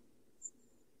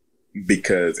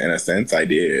 because in a sense I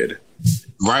did.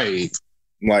 Right.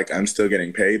 Like, I'm still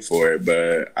getting paid for it,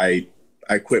 but I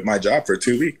quit my job for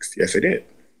 2 weeks. Yes, I did.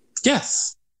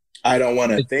 Yes. I don't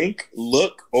want to think,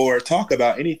 look, or talk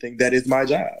about anything that is my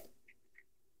job.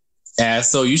 Yeah,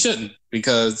 so you shouldn't,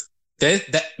 because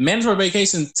that mandatory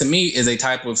vacation to me is a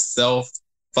type of self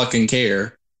fucking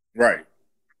care. Right.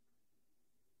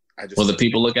 Whether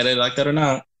people look at it like that or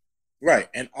not. Right.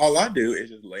 And all I do is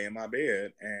just lay in my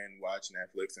bed and watch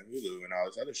Netflix and Hulu and all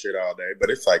this other shit all day. But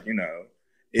it's like,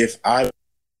 if I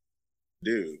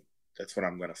do, that's what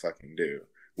I'm going to fucking do.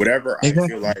 Whatever I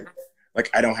feel like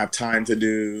I don't have time to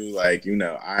do, I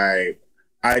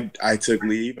took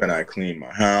leave and I cleaned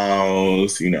my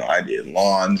house, I did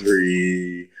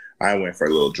laundry, I went for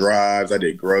little drives, I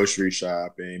did grocery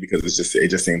shopping, because it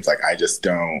just seems like I just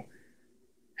don't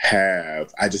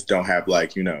have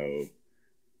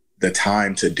the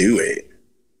time to do it.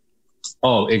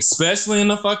 Oh, especially in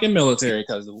the fucking military,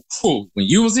 because when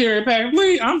you was here at Pack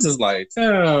Fleet, I'm just like,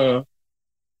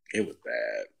 it was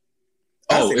bad.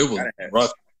 It was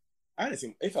rough.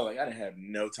 It felt like I didn't have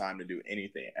no time to do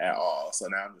anything at all. So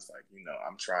now I'm just like,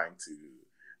 I'm trying to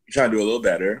do a little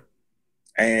better.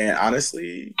 And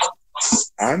honestly,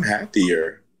 I'm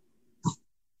happier.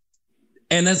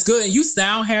 And that's good. And you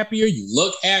sound happier. You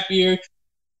look happier.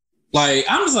 Like,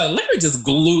 I'm just like, Larry just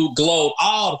glowed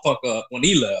all the fuck up when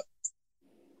he left.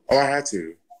 Oh, I had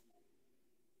to.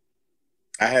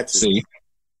 I had to. See?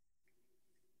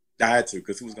 I had to,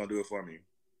 because who was gonna do it for me?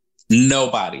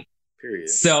 Nobody. Period.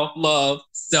 Self-love,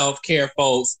 self-care,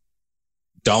 folks.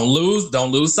 Don't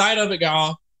lose sight of it,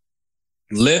 y'all.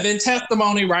 Living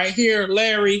testimony right here,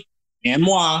 Larry and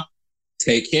moi.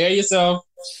 Take care of yourself.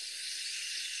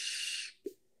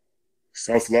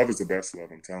 Self-love is the best love,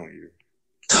 I'm telling you.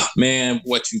 Man,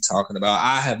 what you talking about?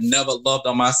 I have never loved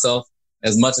on myself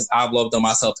as much as I've loved on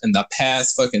myself in the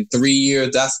past fucking 3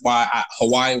 years. That's why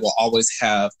Hawaii will always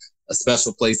have a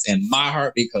special place in my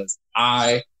heart, because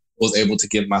I was able to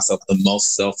give myself the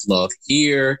most self-love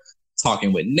here,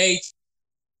 talking with Nate,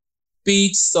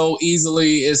 beach so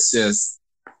easily. It's just,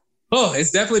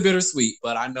 it's definitely bittersweet,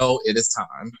 but I know it is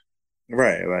time.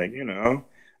 Right, like,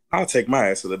 I'll take my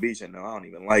ass to the beach, and no, I don't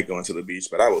even like going to the beach,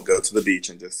 but I will go to the beach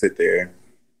and just sit there.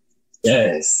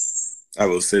 Yes. I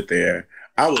will sit there.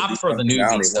 I prefer the new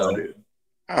beach, though.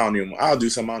 I'll do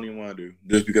something I don't even want to do,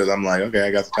 just because I'm like, okay,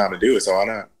 I got the time to do it, so why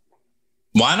not?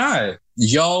 Why not?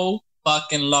 Yo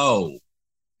fucking low.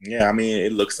 Yeah, I mean,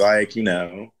 it looks like,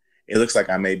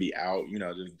 I may be out,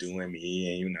 just doing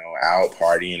me and, out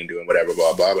partying and doing whatever,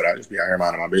 blah, blah, but I'll just be out here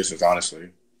minding my business, honestly.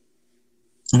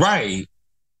 Right.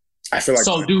 I feel like.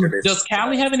 So, does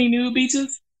Cali have any nude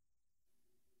beaches?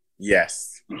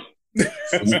 Yes.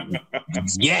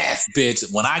 Yes,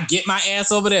 bitch. When I get my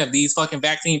ass over there, if these fucking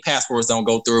vaccine passports don't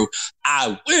go through,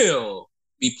 I will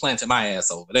be planting my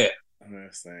ass over there. I'm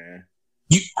understand.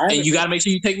 You got to make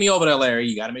sure you take me over there, Larry.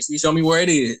 You got to make sure you show me where it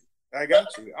is. I got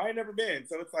you. I ain't never been,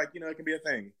 so it's like, it can be a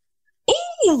thing.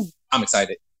 Ooh, I'm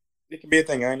excited. It can be a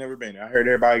thing. I ain't never been. I heard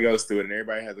everybody goes through it and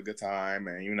everybody has a good time,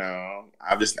 and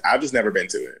I've just never been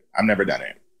to it. I've never done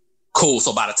it. Cool.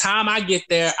 So by the time I get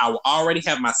there, I will already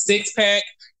have my 6-pack.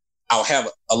 I'll have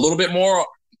a little bit more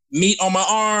meat on my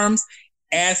arms.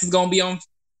 Ass is gonna be on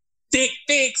thick.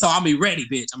 So I'll be ready,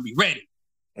 bitch. I'm be ready.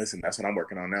 Listen, that's what I'm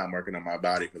working on now. I'm working on my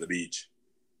body for the beach.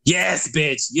 Yes,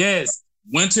 bitch. Yes.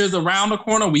 Winter's around the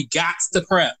corner. We got to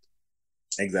prep.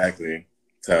 Exactly.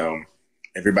 So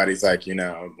everybody's like,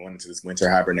 going into this winter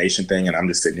hibernation thing, and I'm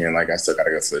just sitting here and like, I still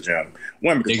gotta go to the gym.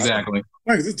 Exactly.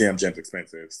 Because this damn gym's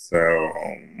expensive. So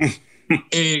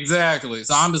exactly.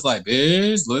 So I'm just like,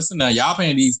 bitch, listen now, y'all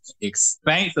paying these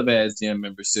expensive ass gym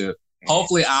membership.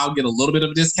 Hopefully I'll get a little bit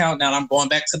of a discount now that I'm going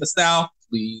back to the South.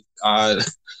 Please. I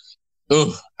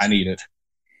need it.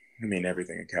 I mean,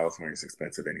 everything in California is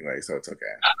expensive anyway, so it's okay.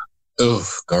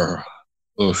 Oof, girl.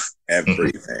 Oof.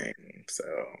 Everything. So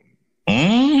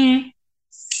I'm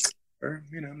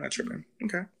not tripping.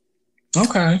 Okay. All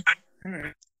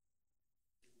right.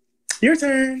 Your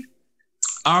turn.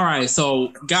 All right.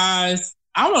 So, guys,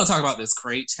 I want to talk about this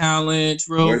crate challenge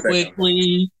real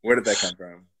quickly. Where did that come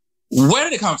from? Where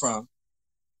did it come from?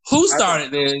 Who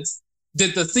started this?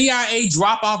 Did the CIA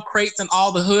drop off crates in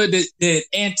all the hood? Did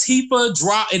Antifa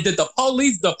drop? Did the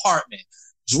police department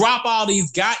drop all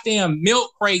these goddamn milk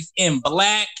crates in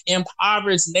black,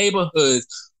 impoverished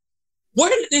neighborhoods? Where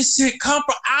did this shit come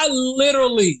from? I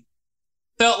literally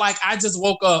felt like I just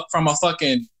woke up from a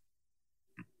fucking,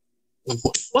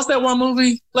 what's that one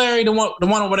movie, Larry? The one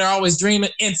where they're always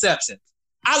dreaming? Inception.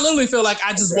 I literally feel like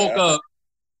I just woke up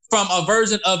from a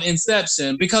version of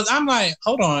Inception, because I'm like,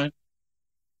 hold on.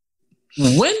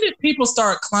 When did people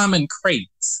start climbing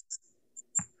crates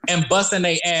and busting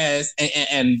their ass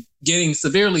and getting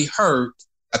severely hurt?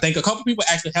 I think a couple people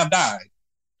actually have died.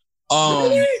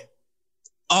 Really?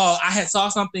 I saw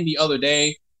something the other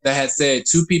day that had said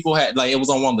 2 people had, like, it was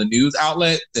on one of the news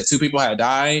outlets that 2 people had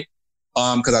died.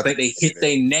 Because I think they hit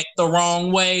their neck the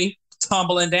wrong way,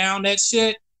 tumbling down that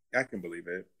shit. I can believe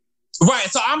it. Right.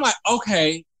 So I'm like,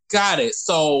 okay, got it.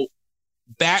 So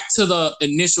back to the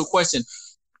initial question.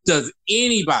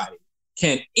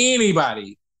 Can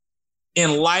anybody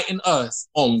enlighten us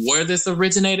on where this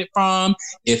originated from?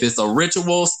 If it's a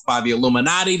ritual by the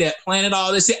Illuminati that planted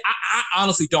all this shit? I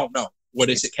honestly don't know where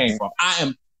this shit came from.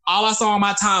 All I saw on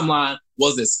my timeline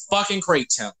was this fucking crate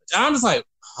challenge. And I'm just like,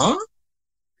 huh?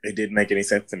 It didn't make any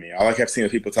sense to me. All I kept seeing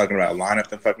was people talking about line up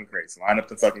the fucking crates.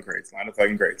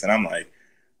 And I'm like,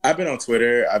 I've been on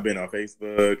Twitter, I've been on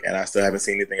Facebook, and I still haven't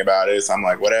seen anything about it. So I'm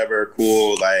like, whatever,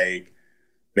 cool. Like,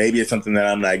 maybe it's something that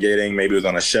I'm not getting. Maybe it was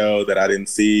on a show that I didn't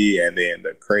see. And then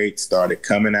the crates started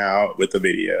coming out with the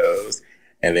videos.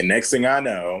 And the next thing I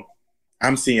know,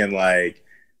 I'm seeing like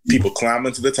people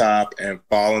climbing to the top and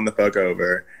falling the fuck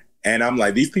over. And I'm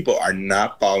like, these people are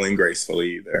not falling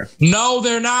gracefully either. No,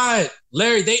 they're not.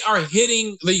 Larry, they are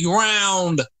hitting the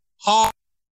ground hard.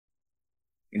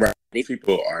 Right. These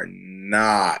people are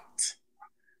not.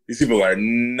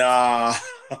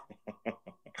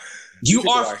 You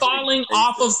are falling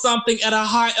off of something at a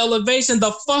high elevation.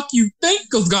 The fuck you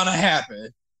think is gonna happen?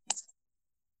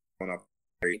 going off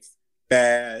rates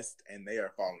fast, and they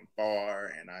are falling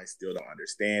far, and I still don't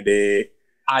understand it.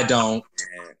 I don't.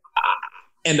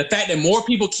 And the fact that more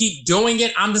people keep doing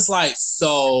it, I'm just like,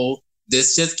 so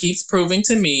this just keeps proving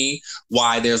to me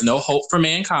why there's no hope for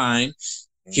mankind.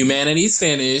 Humanity's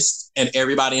finished, and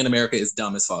everybody in America is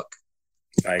dumb as fuck.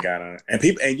 I gotta,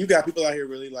 and you got people out here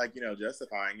really like,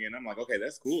 justifying it. And I'm like, okay,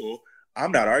 that's cool.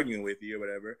 I'm not arguing with you or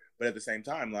whatever. But at the same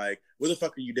time, like, what the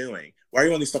fuck are you doing? Why are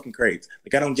you on these fucking crates?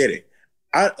 Like, I don't get it.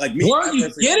 Where are you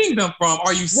getting them from?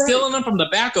 Are you stealing them from the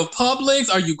back of Publix?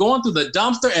 Are you going through the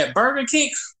dumpster at Burger King?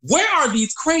 Where are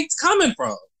these crates coming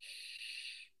from?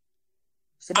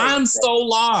 I'm so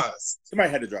lost. Somebody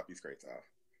had to drop these crates off.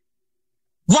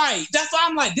 Right. That's why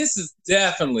I'm like, this is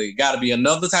definitely got to be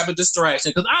another type of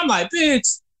distraction. Because I'm like,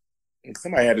 bitch.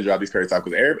 Somebody had to drop these crates off.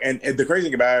 And the crazy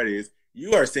thing about it is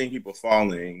you are seeing people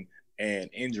falling and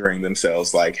injuring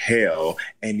themselves like hell.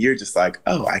 And you're just like,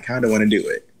 oh, I kind of want to do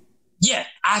it. Yeah,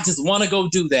 I just want to go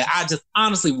do that. I just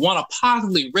honestly want to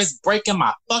possibly risk breaking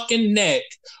my fucking neck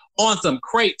on some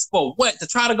crates for what? To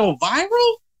try to go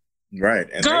viral? Right.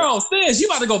 And girl, sis, you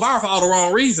about to go viral for all the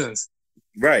wrong reasons.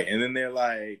 Right. And then they're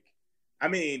like, I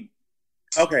mean,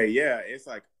 okay, yeah, it's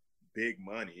like big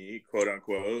money, quote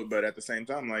unquote. But at the same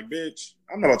time, like, bitch,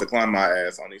 I'm not about to climb my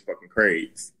ass on these fucking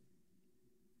crates.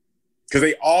 Because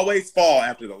they always fall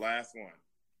after the last one.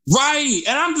 Right.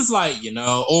 And I'm just like,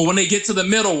 or when they get to the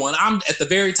middle one, I'm at the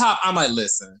very top. I'm like,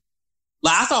 listen.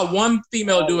 Like, I saw one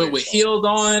female do it with heels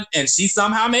on, and she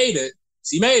somehow made it.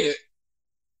 She made it.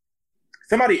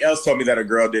 Somebody else told me that a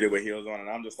girl did it with heels on, and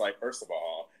I'm just like, first of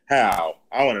all, how?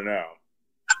 I want to know.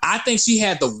 I think she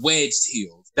had the wedged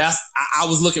heels. I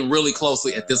was looking really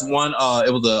closely at this one.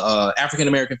 It was a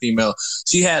African-American female.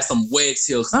 She had some wedged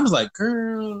heels. I was like,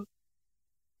 girl,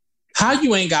 how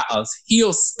you ain't got a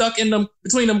heel stuck in them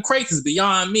between them crates is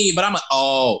beyond me. But I'm like,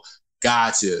 oh,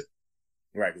 gotcha.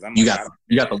 Right, because you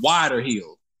got the wider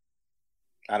heel.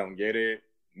 I don't get it.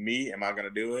 Me, am I gonna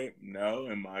do it? No.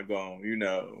 Am I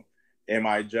going? Am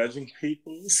I judging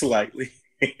people slightly?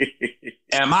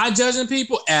 Am I judging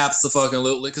people?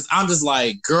 Absolutely. Because I'm just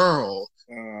like, girl.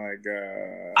 Oh my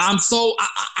god.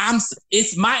 I'm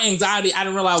it's my anxiety. I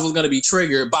didn't realize was gonna be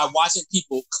triggered by watching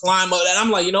people climb up, and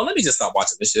I'm like, let me just stop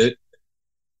watching this shit.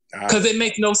 Because it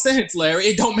makes no sense, Larry.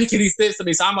 It don't make any sense to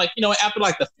me. So I'm like, after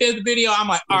like the 5th video, I'm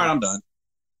like, all right, I'm done.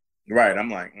 Right. I'm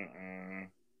like,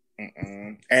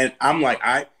 And I'm like,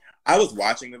 I was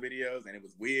watching the videos and it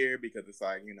was weird because it's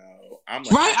like, I'm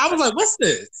like, right. I was like, what's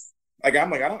this? Like,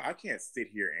 I'm like, I can't sit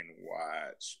here and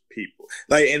watch people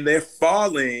like, and they're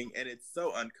falling and it's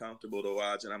so uncomfortable to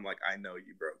watch. And I'm like, I know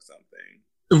you broke something.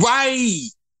 Right.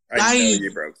 I know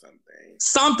you broke something.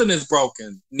 Something is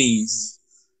broken, niece.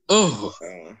 Oh.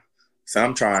 So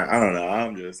I'm trying. I don't know.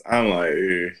 I'm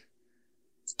like,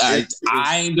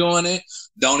 I ain't doing it.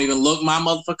 Don't even look my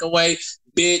motherfucking way,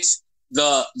 bitch.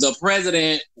 The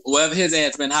president, whatever his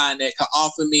ass been hiding at, can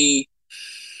offer me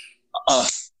a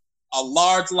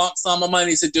large lump sum of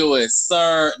money to do it,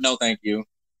 sir. No, thank you.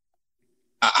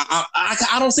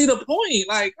 I don't see the point.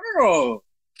 Like, girl,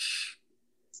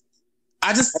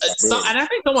 and I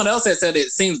think someone else had said it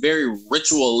seems very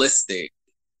ritualistic.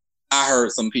 I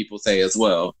heard some people say as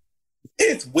well.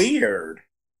 It's weird.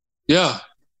 Yeah.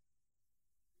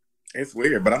 It's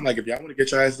weird, but I'm like, if y'all want to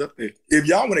get your asses up there,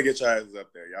 y'all can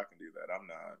do that. I'm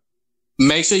not.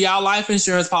 Make sure y'all life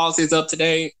insurance policy is up to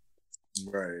date.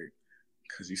 Right.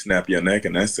 Because you snap your neck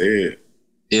and that's it.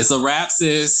 It's a wrap,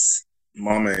 sis.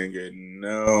 Mama ain't getting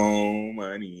no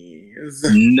money.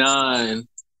 None.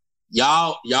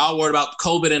 Y'all worried about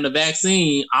COVID and the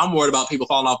vaccine. I'm worried about people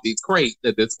falling off these crates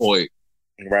at this point.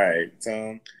 Right.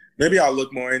 So maybe I'll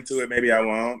look more into it. Maybe I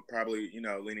won't. Probably,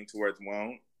 leaning towards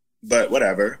won't. But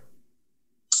whatever.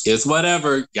 It's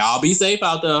whatever. Y'all be safe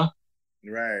out there.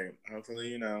 Right.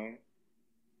 Hopefully,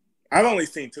 I've only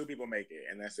seen 2 people make it,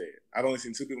 and that's it. I've only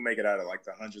seen 2 people make it out of like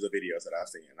the hundreds of videos that I've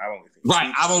seen.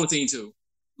 I've only seen 2.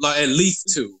 Like at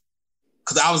least 2.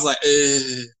 Because I was like,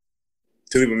 2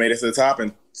 people made it to the top,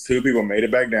 and 2 people made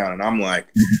it back down, and I'm like,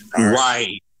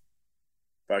 right.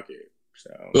 Fuck it.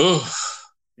 So,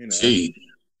 Gee.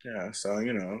 Yeah. So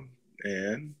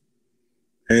and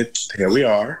here we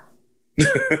are.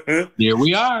 Here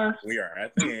we are. We are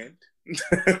at the end.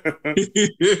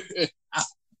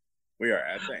 We are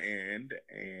at the end,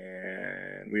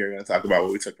 and we are going to talk about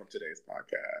what we took from today's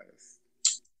podcast.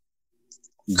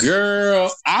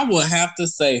 Girl, I would have to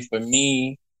say for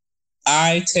me,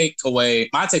 my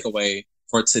takeaway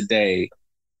for today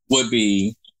would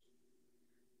be,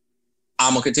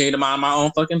 I'm going to continue to mind my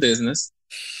own fucking business.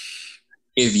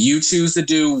 If you choose to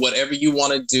do whatever you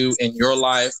want to do in your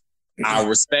life, I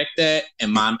respect that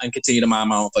and continue to mind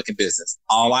my own fucking business.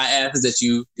 All I ask is that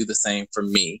you do the same for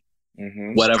me.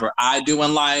 Mm-hmm. Whatever I do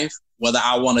in life, whether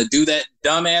I want to do that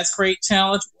dumbass crate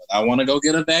challenge, whether I want to go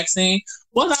get a vaccine,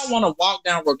 whether I want to walk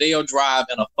down Rodeo Drive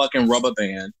in a fucking rubber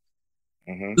band,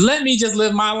 let me just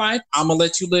live my life. I'm going to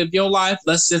let you live your life.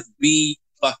 Let's just be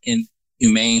fucking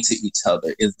humane to each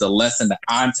other is the lesson that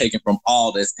I'm taking from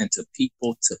all this, and to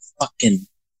people to fucking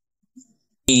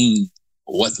eat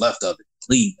what's left of it,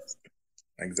 please.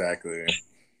 Exactly.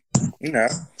 You know,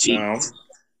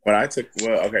 what I took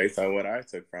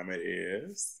from it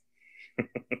is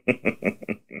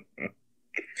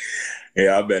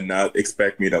y'all better not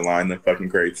expect me to line the fucking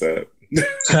crates up.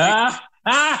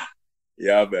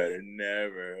 Y'all better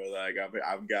never. Like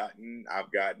I've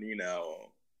gotten, you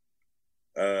know,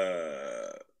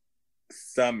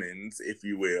 summons, if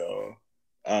you will.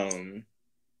 You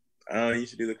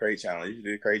should do the crate challenge. You should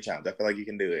do the crate challenge. I feel like you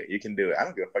can do it. You can do it. I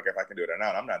don't give a fuck if I can do it or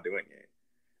not. I'm not doing it.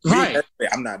 Right.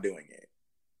 I'm not doing it.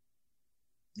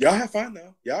 Y'all have fun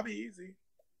though. Y'all be easy.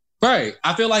 Right.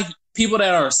 I feel like people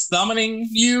that are summoning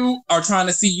you are trying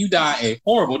to see you die a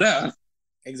horrible death.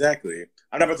 Exactly.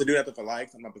 I'm not about to do nothing for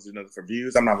likes. I'm not about to do nothing for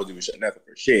views. I'm not about to do nothing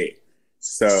for shit.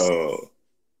 So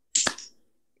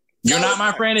you're not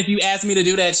my friend if you ask me to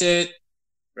do that shit.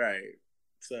 Right.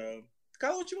 So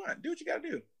call it what you want. Do what you gotta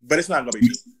do. But it's not gonna be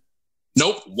me.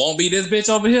 Nope. Won't be this bitch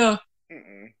over here.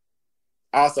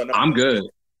 Also, I'm good.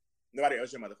 Nobody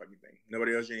owes you a motherfucking thing.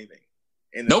 Nobody owes you anything.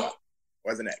 Nope.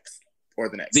 Or the next. Or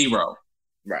the next. Zero.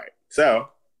 Right. So,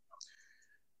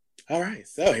 all right.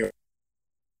 So here.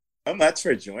 So much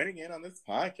for joining in on this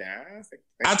podcast.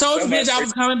 I told you, bitch, I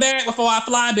was coming back before I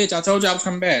fly, bitch. I told you I was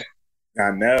coming back. I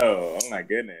know. Oh my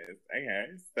goodness. Okay.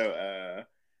 So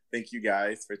thank you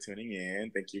guys for tuning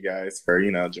in. Thank you guys for,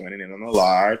 you know, joining in on the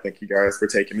live. Thank you guys for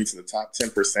taking me to the top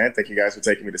 10%. Thank you guys for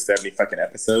taking me to 70 fucking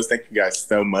episodes. Thank you guys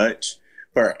so much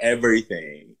for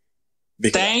everything.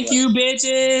 Thank you,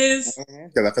 bitches.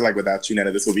 Because I feel like without you, none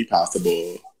of this would be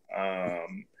possible.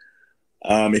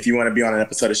 If you want to be on an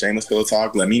episode of Shameless Pillow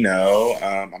Talk, let me know.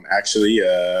 I've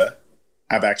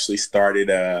actually started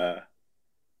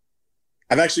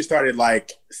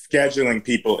like scheduling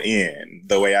people in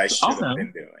the way I should have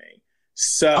been doing.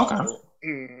 So,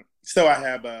 so I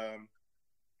have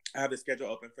the schedule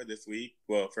open for this week.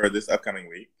 Well, for this upcoming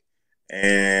week,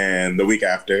 and the week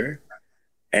after,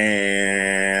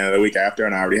 and the week after,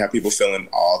 and I already have people filling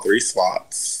all 3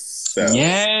 slots. So,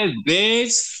 yes,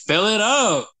 bitch, fill it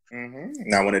up.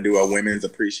 And I want to do a women's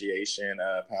appreciation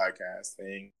podcast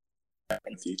thing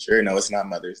in the future. No, it's not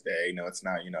Mother's Day. No, it's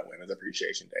not, you know, Women's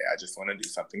Appreciation Day. I just want to do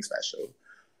something special.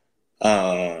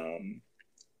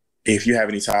 If you have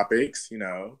any topics, you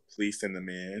know, please send them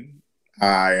in.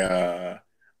 I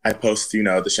post, you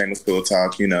know, the Shameless Pillow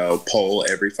Talk, you know, poll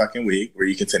every fucking week where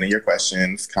you can send in your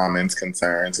questions, comments,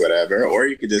 concerns, whatever. Or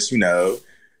you could just, you know,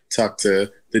 talk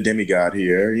to the demigod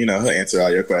here. You know, he'll answer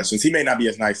all your questions. He may not be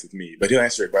as nice as me, but he'll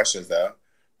answer your questions, though.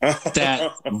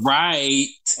 That's right.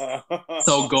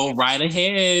 So go right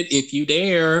ahead if you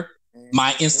dare.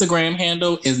 My Instagram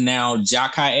handle is now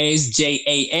Jaakaez,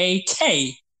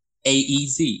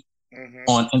 Jaakaez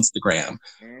on Instagram.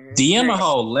 DM a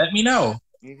hoe. Let me know.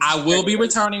 I will be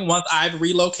returning once I've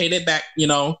relocated back, you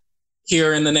know,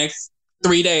 here in the next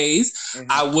 3 days.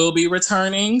 I will be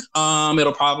returning.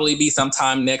 It'll probably be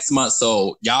sometime next month.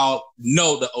 So y'all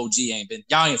know the OG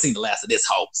y'all ain't seen the last of this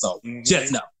hoe. So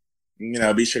just know. You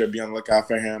know, be sure to be on the lookout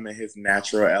for him and his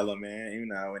natural element, you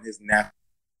know, and his natural,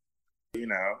 you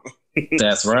know.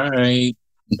 That's right.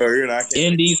 So, you know,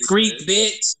 Indie Creek,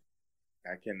 bitch.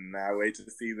 I cannot wait to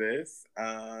see this.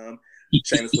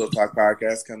 Shameless Pillow Talk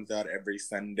podcast comes out every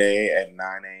Sunday at 9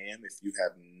 a.m. If you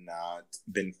have not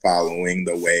been following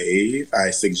the wave,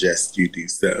 I suggest you do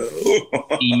so.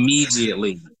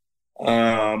 Immediately.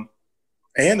 And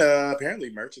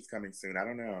apparently merch is coming soon. I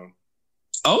don't know.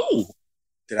 Oh.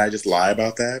 Did I just lie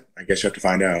about that? I guess you have to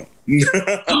find out.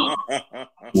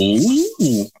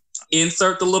 Ooh.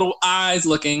 Insert the little eyes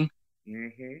looking.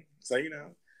 So, you know,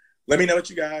 let me know what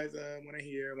you guys want to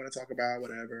hear, want to talk about,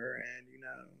 whatever. And, you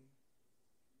know,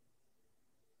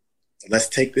 let's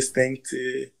take this thing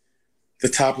to the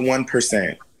top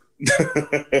 1%.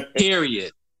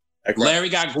 Period. Larry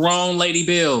got grown lady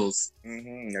bills.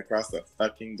 Across the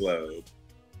fucking globe.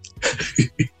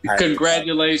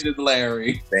 Congratulations,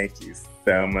 Larry. Thank you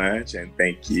so much. And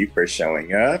thank you for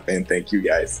showing up. And thank you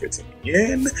guys for tuning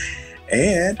in.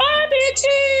 And bye,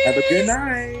 bitches. Have a good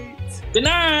night. Good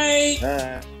night.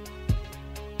 Bye.